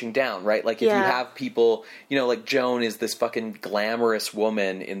versus punching down, right? Like, if you have people, like Joan is this fucking glamorous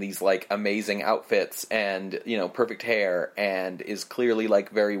woman in these, like, amazing outfits and, perfect hair, and is clearly,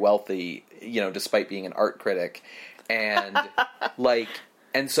 like, very wealthy, despite being an art critic. And,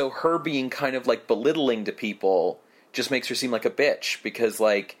 and so her being kind of, like, belittling to people just makes her seem like a bitch, because,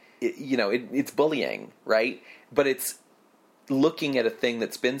 like, it's bullying, right? But it's looking at a thing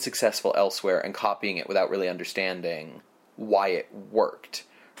that's been successful elsewhere and copying it without really understanding why it worked,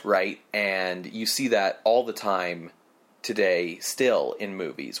 right? And you see that all the time today still in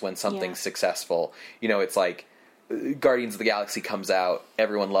movies when something's successful. It's like Guardians of the Galaxy comes out,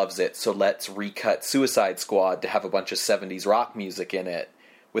 everyone loves it, so let's recut Suicide Squad to have a bunch of 70s rock music in it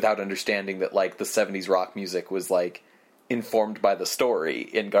without understanding that, like, the 70s rock music was, like, informed by the story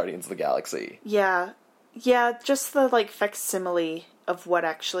in Guardians of the Galaxy. Yeah. Yeah, just the, like, facsimile of what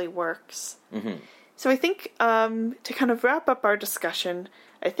actually works. Mm-hmm. So I think, to kind of wrap up our discussion,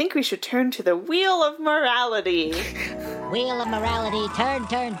 I think we should turn to the Wheel of Morality. Wheel of Morality, turn,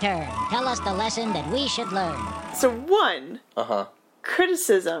 turn, turn. Tell us the lesson that we should learn. So 1,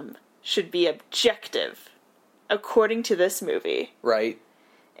 criticism should be objective, according to this movie. Right.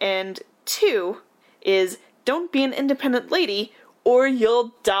 And 2 is, don't be an independent lady, or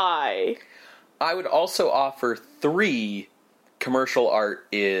you'll die. I would also offer 3... commercial art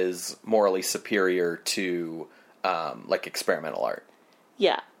is morally superior to, like, experimental art.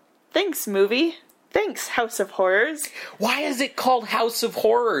 Yeah. Thanks, movie. Thanks, House of Horrors. Why is it called House of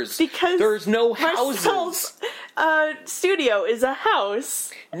Horrors? Because there's no houses. Marcel's studio is a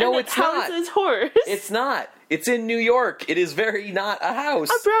house. No, and it's not. Houses horrors. It's not. It's in New York. It is very not a house.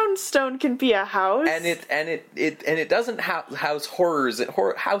 A brownstone can be a house. And it doesn't house horrors. It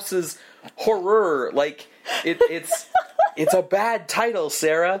houses horror. Like, it's it's a bad title,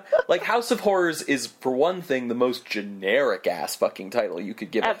 Sarah. Like, House of Horrors is, for one thing, the most generic-ass fucking title you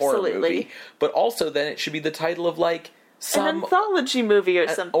could give a horror movie. But also, then, it should be the title of, like, an anthology movie or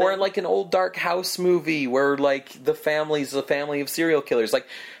something. Or, like, an old Dark House movie where, like, the family's a family of serial killers. Like,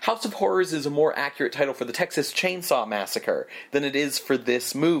 House of Horrors is a more accurate title for the Texas Chainsaw Massacre than it is for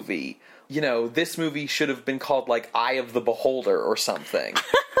this movie. This movie should have been called, like, Eye of the Beholder or something.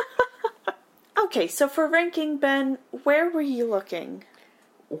 Okay, so for ranking, Ben, where were you looking?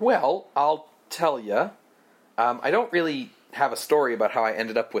 Well, I'll tell you. I don't really have a story about how I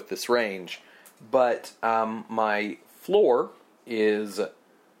ended up with this range, but my floor is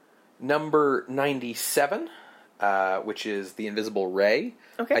number 97, which is The Invisible Ray.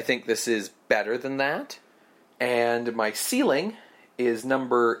 Okay. I think this is better than that. And my ceiling is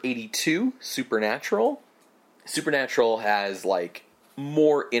number 82, Supernatural. Supernatural has, like,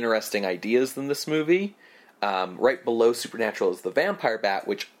 more interesting ideas than this movie. Right below Supernatural is The Vampire Bat,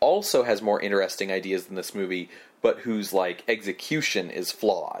 which also has more interesting ideas than this movie, but whose, like, execution is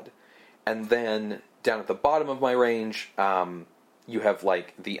flawed. And then down at the bottom of my range, you have,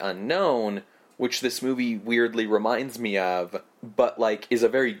 like, The Unknown, which this movie weirdly reminds me of, but, like, is a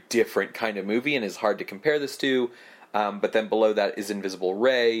very different kind of movie and is hard to compare this to. But then below that is Invisible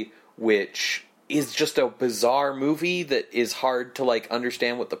Ray, which is just a bizarre movie that is hard to, like,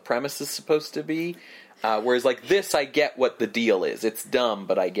 understand what the premise is supposed to be. Whereas, like, this, I get what the deal is. It's dumb,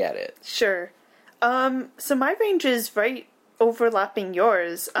 but I get it. Sure. So my range is right overlapping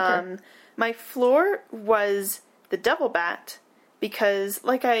yours. Okay. My floor was The Devil Bat, because,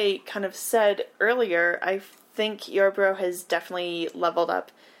 like I kind of said earlier, I think Yarbrough has definitely leveled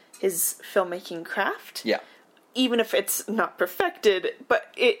up his filmmaking craft. Yeah. Even if it's not perfected,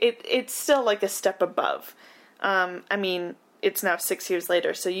 but it's still like a step above. I mean, it's now 6 years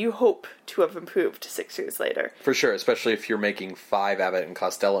later, so you hope to have improved 6 years later. For sure, especially if you're making 5 Abbott and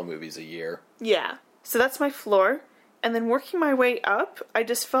Costello movies a year. Yeah. So that's my floor. And then working my way up, I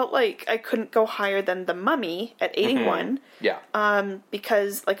just felt like I couldn't go higher than The Mummy at 81. Mm-hmm. Yeah.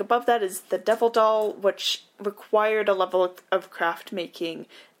 Because, like, above that is The Devil Doll, which required a level of craft making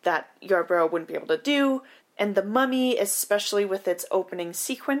that Yarbrough wouldn't be able to do. And The Mummy, especially with its opening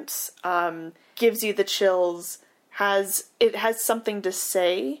sequence, gives you the chills has something to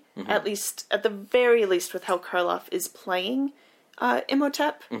say, at the very least with how Karloff is playing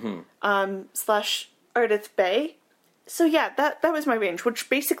Imhotep slash Ardith Bay. So yeah, that was my range, which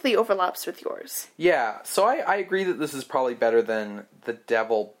basically overlaps with yours. Yeah, so I agree that this is probably better than the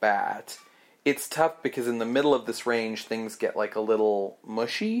Devil Bat. It's tough because in the middle of this range, things get like a little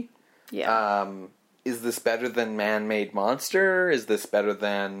mushy. Yeah. Is this better than Man-Made Monster? Is this better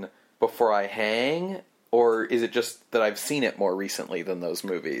than Before I Hang? Or is it just that I've seen it more recently than those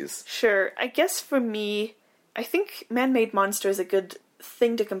movies? Sure. I guess for me, I think Man-Made Monster is a good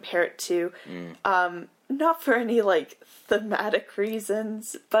thing to compare it to. Not for any, like, thematic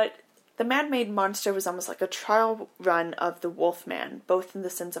reasons, but the Man-Made Monster was almost like a trial run of the Wolfman, both in the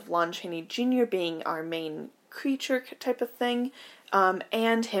sense of Lon Chaney Jr. being our main creature type of thing,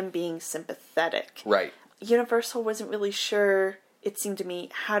 and him being sympathetic. Right. Universal wasn't really sure, it seemed to me,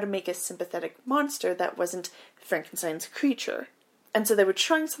 how to make a sympathetic monster that wasn't Frankenstein's creature. And so they were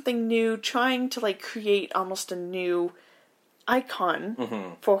trying something new, trying to, like, create almost a new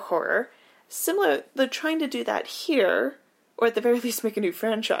icon for horror. Similar, they're trying to do that here, or at the very least make a new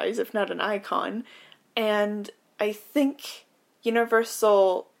franchise, if not an icon. And I think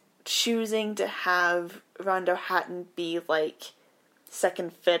Universal choosing to have Rondo Hatton be, like,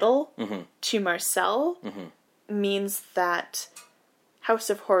 second fiddle to Marcel means that House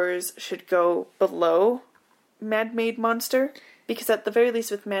of Horrors should go below Man-Made Monster. Because at the very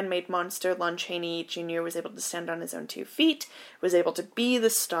least with Man-Made Monster, Lon Chaney Jr. was able to stand on his own 2 feet, was able to be the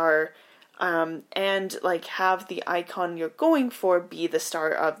star, and, like, have the icon you're going for be the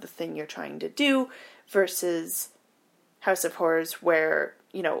star of the thing you're trying to do, versus House of Horrors where,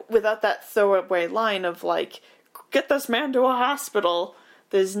 you know, without that throwaway line of, like, get this man to a hospital,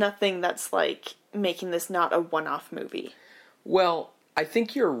 there's nothing that's, like, making this not a one-off movie. Well, I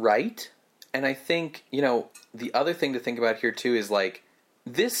think you're right, and I think, you know, the other thing to think about here, too, is, like,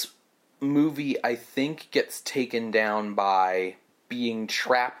 this movie, I think, gets taken down by being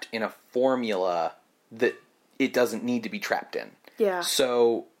trapped in a formula that it doesn't need to be trapped in. Yeah.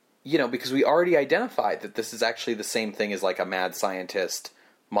 So, you know, because we already identified that this is actually the same thing as, like, a mad scientist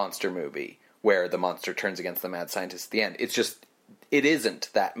monster movie, where the monster turns against the mad scientist at the end. It's just, it isn't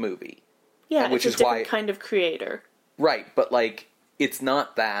that movie. Yeah, which it's is a different why, kind of creator. Right, but, like, it's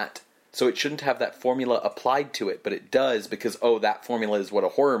not that, so it shouldn't have that formula applied to it, but it does because, oh, that formula is what a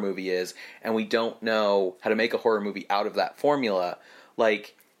horror movie is, and we don't know how to make a horror movie out of that formula.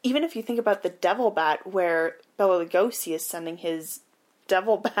 Like, even if you think about the Devil Bat, where Bela Lugosi is sending his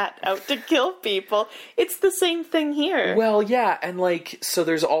Devil Bat out to kill people, it's the same thing here. well, yeah, and, like, so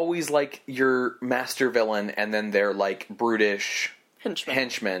there's always, like, your master villain, and then they're, like, brutish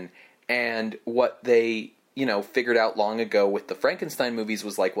henchmen, and what they, you know, figured out long ago with the Frankenstein movies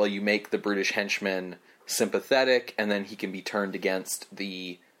was, like, well, you make the brutish henchman sympathetic, and then he can be turned against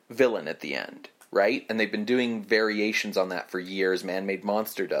the villain at the end. Right? And they've been doing variations on that for years. Man-Made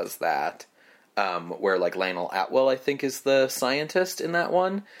Monster does that. Where, like, Lionel Atwill, I think, is the scientist in that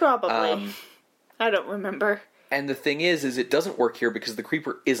one. Probably. I don't remember. And the thing is it doesn't work here because the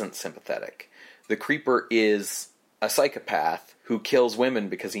Creeper isn't sympathetic. The Creeper is a psychopath who kills women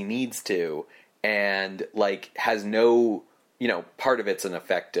because he needs to, and, like, has no, you know, part of it's an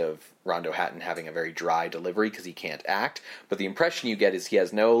effect of Rondo Hatton having a very dry delivery because he can't act, but the impression you get is he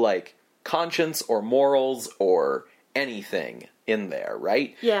has no, like, conscience or morals or anything in there,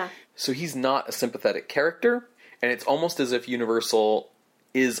 right? Yeah. So he's not a sympathetic character, and it's almost as if Universal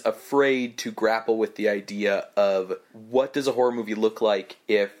is afraid to grapple with the idea of what does a horror movie look like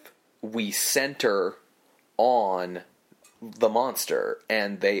if we center on the monster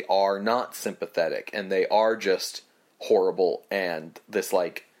and they are not sympathetic and they are just horrible and this,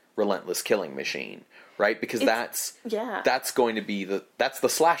 like, relentless killing machine. Right? Because that's going to be that's the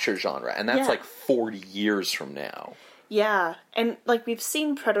slasher genre, and that's like 40 years from now. Yeah, and, like, we've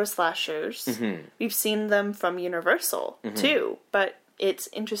seen proto-slashers. We've seen them from Universal, too, but it's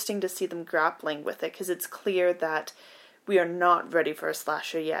interesting to see them grappling with it, because it's clear that we are not ready for a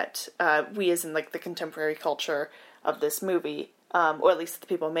slasher yet. We as in, like, the contemporary culture of this movie, or at least the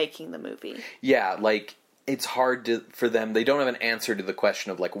people making the movie. Yeah, like, it's hard for them, they don't have an answer to the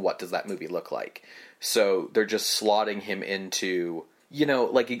question of, like, what does that movie look like? So they're just slotting him into, you know,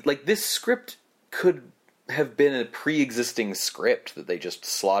 like this script could have been a pre-existing script that they just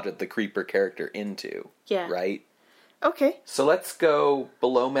slotted the Creeper character into. Yeah. Right? Okay. So let's go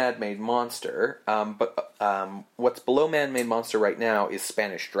below Man-Made Monster. But what's below Man-Made Monster right now is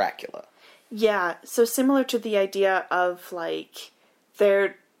Spanish Dracula. Yeah, so similar to the idea of, like,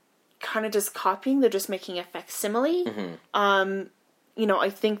 they're kind of just copying, they're just making a facsimile. You know, I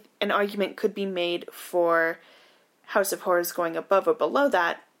think an argument could be made for House of Horrors going above or below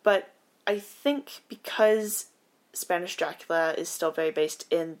that, but I think because Spanish Dracula is still very based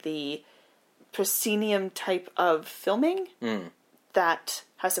in the proscenium type of filming, that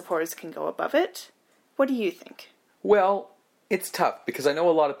House of Horrors can go above it. What do you think? Well, it's tough, because I know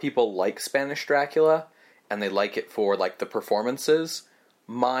a lot of people like Spanish Dracula, and they like it for, like, the performances.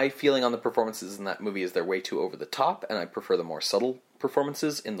 My feeling on the performances in that movie is they're way too over the top, and I prefer the more subtle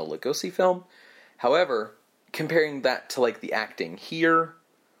performances in the Lugosi film. However, comparing that to, like, the acting here,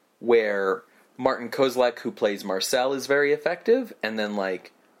 where Martin Kozlek, who plays Marcel, is very effective, and then,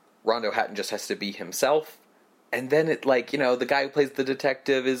 like, Rondo Hatton just has to be himself, and then it, like, you know, the guy who plays the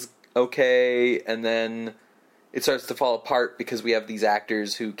detective is okay, and then it starts to fall apart because we have these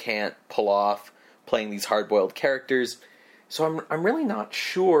actors who can't pull off playing these hard-boiled characters. So I'm really not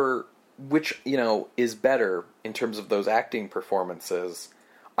sure which, you know, is better in terms of those acting performances.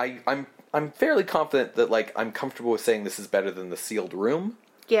 I'm fairly confident that, like, I'm comfortable with saying this is better than The Sealed Room.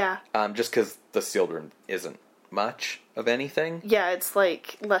 Yeah. Just because The Sealed Room isn't much of anything. Yeah, it's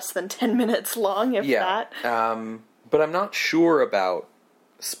like less than 10 minutes long, if that. But I'm not sure about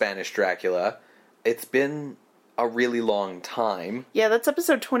Spanish Dracula. It's been a really long time. Yeah, that's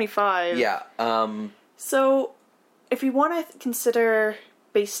episode 25. Yeah. So, if you want to consider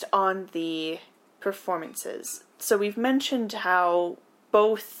based on the performances, so we've mentioned how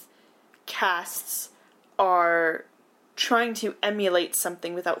both casts are trying to emulate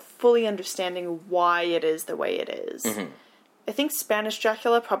something without fully understanding why it is the way it is. I think Spanish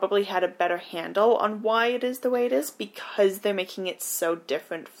Dracula probably had a better handle on why it is the way it is because they're making it so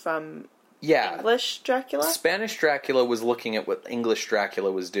different from English Dracula. Spanish Dracula was looking at what English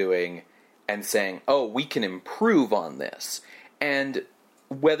Dracula was doing and saying, oh, we can improve on this. And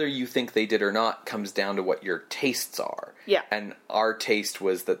whether you think they did or not comes down to what your tastes are. Yeah. And our taste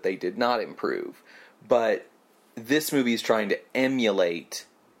was that they did not improve. But this movie is trying to emulate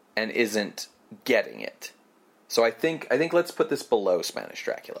and isn't getting it. So I think let's put this below Spanish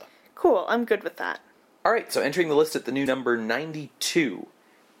Dracula. Cool, I'm good with that. All right, so entering the list at the new number 92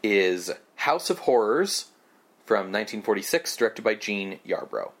 is House of Horrors from 1946, directed by Gene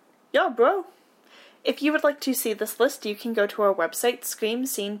Yarbrough. Yeah, bro. If you would like to see this list, you can go to our website,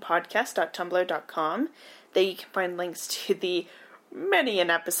 screamscenepodcast.tumblr.com. There you can find links to the many an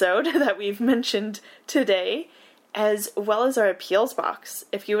episode that we've mentioned today, as well as our appeals box.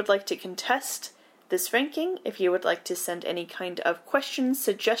 If you would like to contest this ranking, if you would like to send any kind of questions,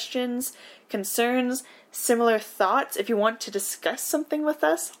 suggestions, concerns, similar thoughts, if you want to discuss something with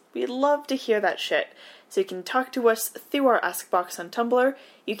us, we'd love to hear that shit. So you can talk to us through our Ask Box on Tumblr,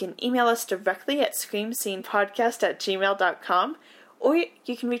 you can email us directly at screamscenepodcast@gmail.com, or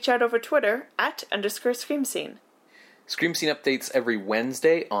you can reach out over Twitter @_screamscene. Scream Scene updates every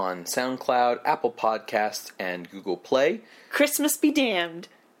Wednesday on SoundCloud, Apple Podcasts, and Google Play. Christmas be damned.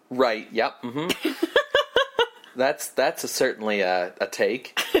 Right, yep, That's certainly a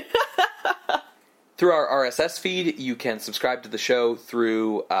take. Through our RSS feed, you can subscribe to the show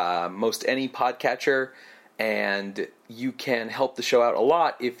through most any podcatcher, and you can help the show out a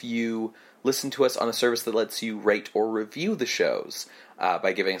lot if you listen to us on a service that lets you rate or review the shows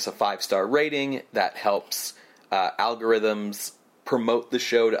by giving us a 5-star rating. That helps algorithms promote the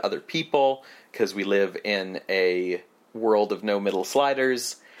show to other people, because we live in a world of no middle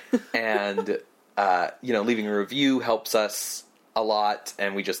sliders, and leaving a review helps us a lot,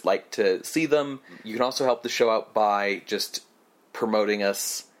 and we just like to see them. You can also help the show out by just promoting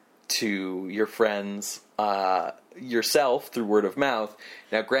us to your friends, yourself, through word of mouth.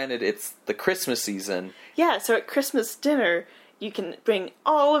 Now, granted, it's the Christmas season. Yeah, so at Christmas dinner, you can bring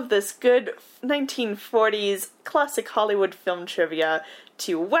all of this good 1940s classic Hollywood film trivia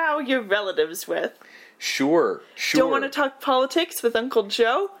to wow your relatives with. Sure. Don't want to talk politics with Uncle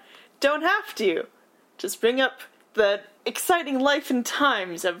Joe? Don't have to. Just bring up the exciting life and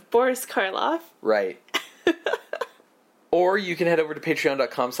times of Boris Karloff. Right. Or you can head over to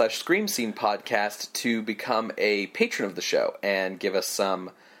patreon.com/screamscenepodcast to become a patron of the show and give us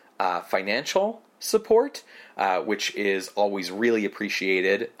some financial support, which is always really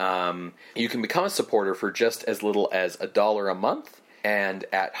appreciated. You can become a supporter for just as little as $1 a month. And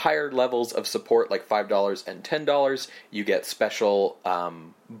at higher levels of support, like $5 and $10, you get special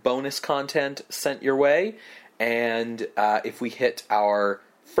bonus content sent your way. And if we hit our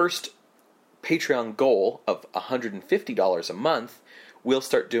first Patreon goal of $150 a month, we'll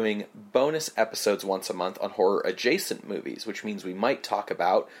start doing bonus episodes once a month on horror-adjacent movies, which means we might talk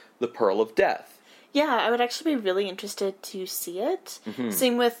about The Pearl of Death. Yeah, I would actually be really interested to see it. Mm-hmm.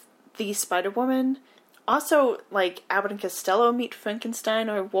 Same with The Spider-Woman. Also, like, Abbott and Costello meet Frankenstein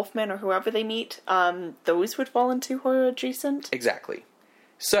or Wolfman or whoever they meet. Those would fall into horror adjacent. Exactly.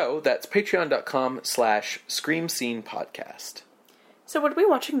 So, that's patreon.com/Scream Scene Podcast. So what are we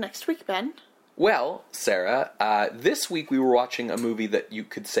watching next week, Ben? Well, Sarah, this week we were watching a movie that you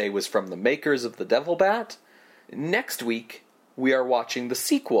could say was from the makers of The Devil Bat. Next week, we are watching the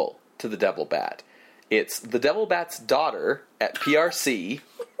sequel to The Devil Bat. It's The Devil Bat's Daughter at PRC,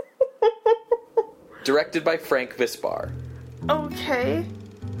 directed by Frank Vispar. Okay.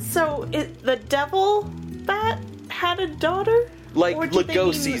 So, the Devil Bat had a daughter? Like Or did they mean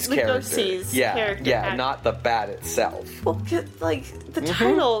Lugosi's character. Lugosi's Yeah, character yeah, had- not the bat itself. Well, like, the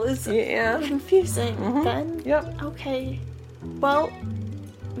title is Yeah. confusing, Ben. Yep. Okay. Well,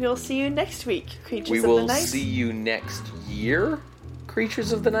 we'll see you next week, Creatures We of the will Night. see you next year,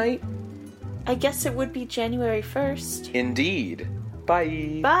 Creatures of the Night. I guess it would be January 1st. Indeed.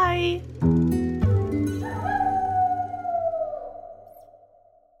 Bye. Bye!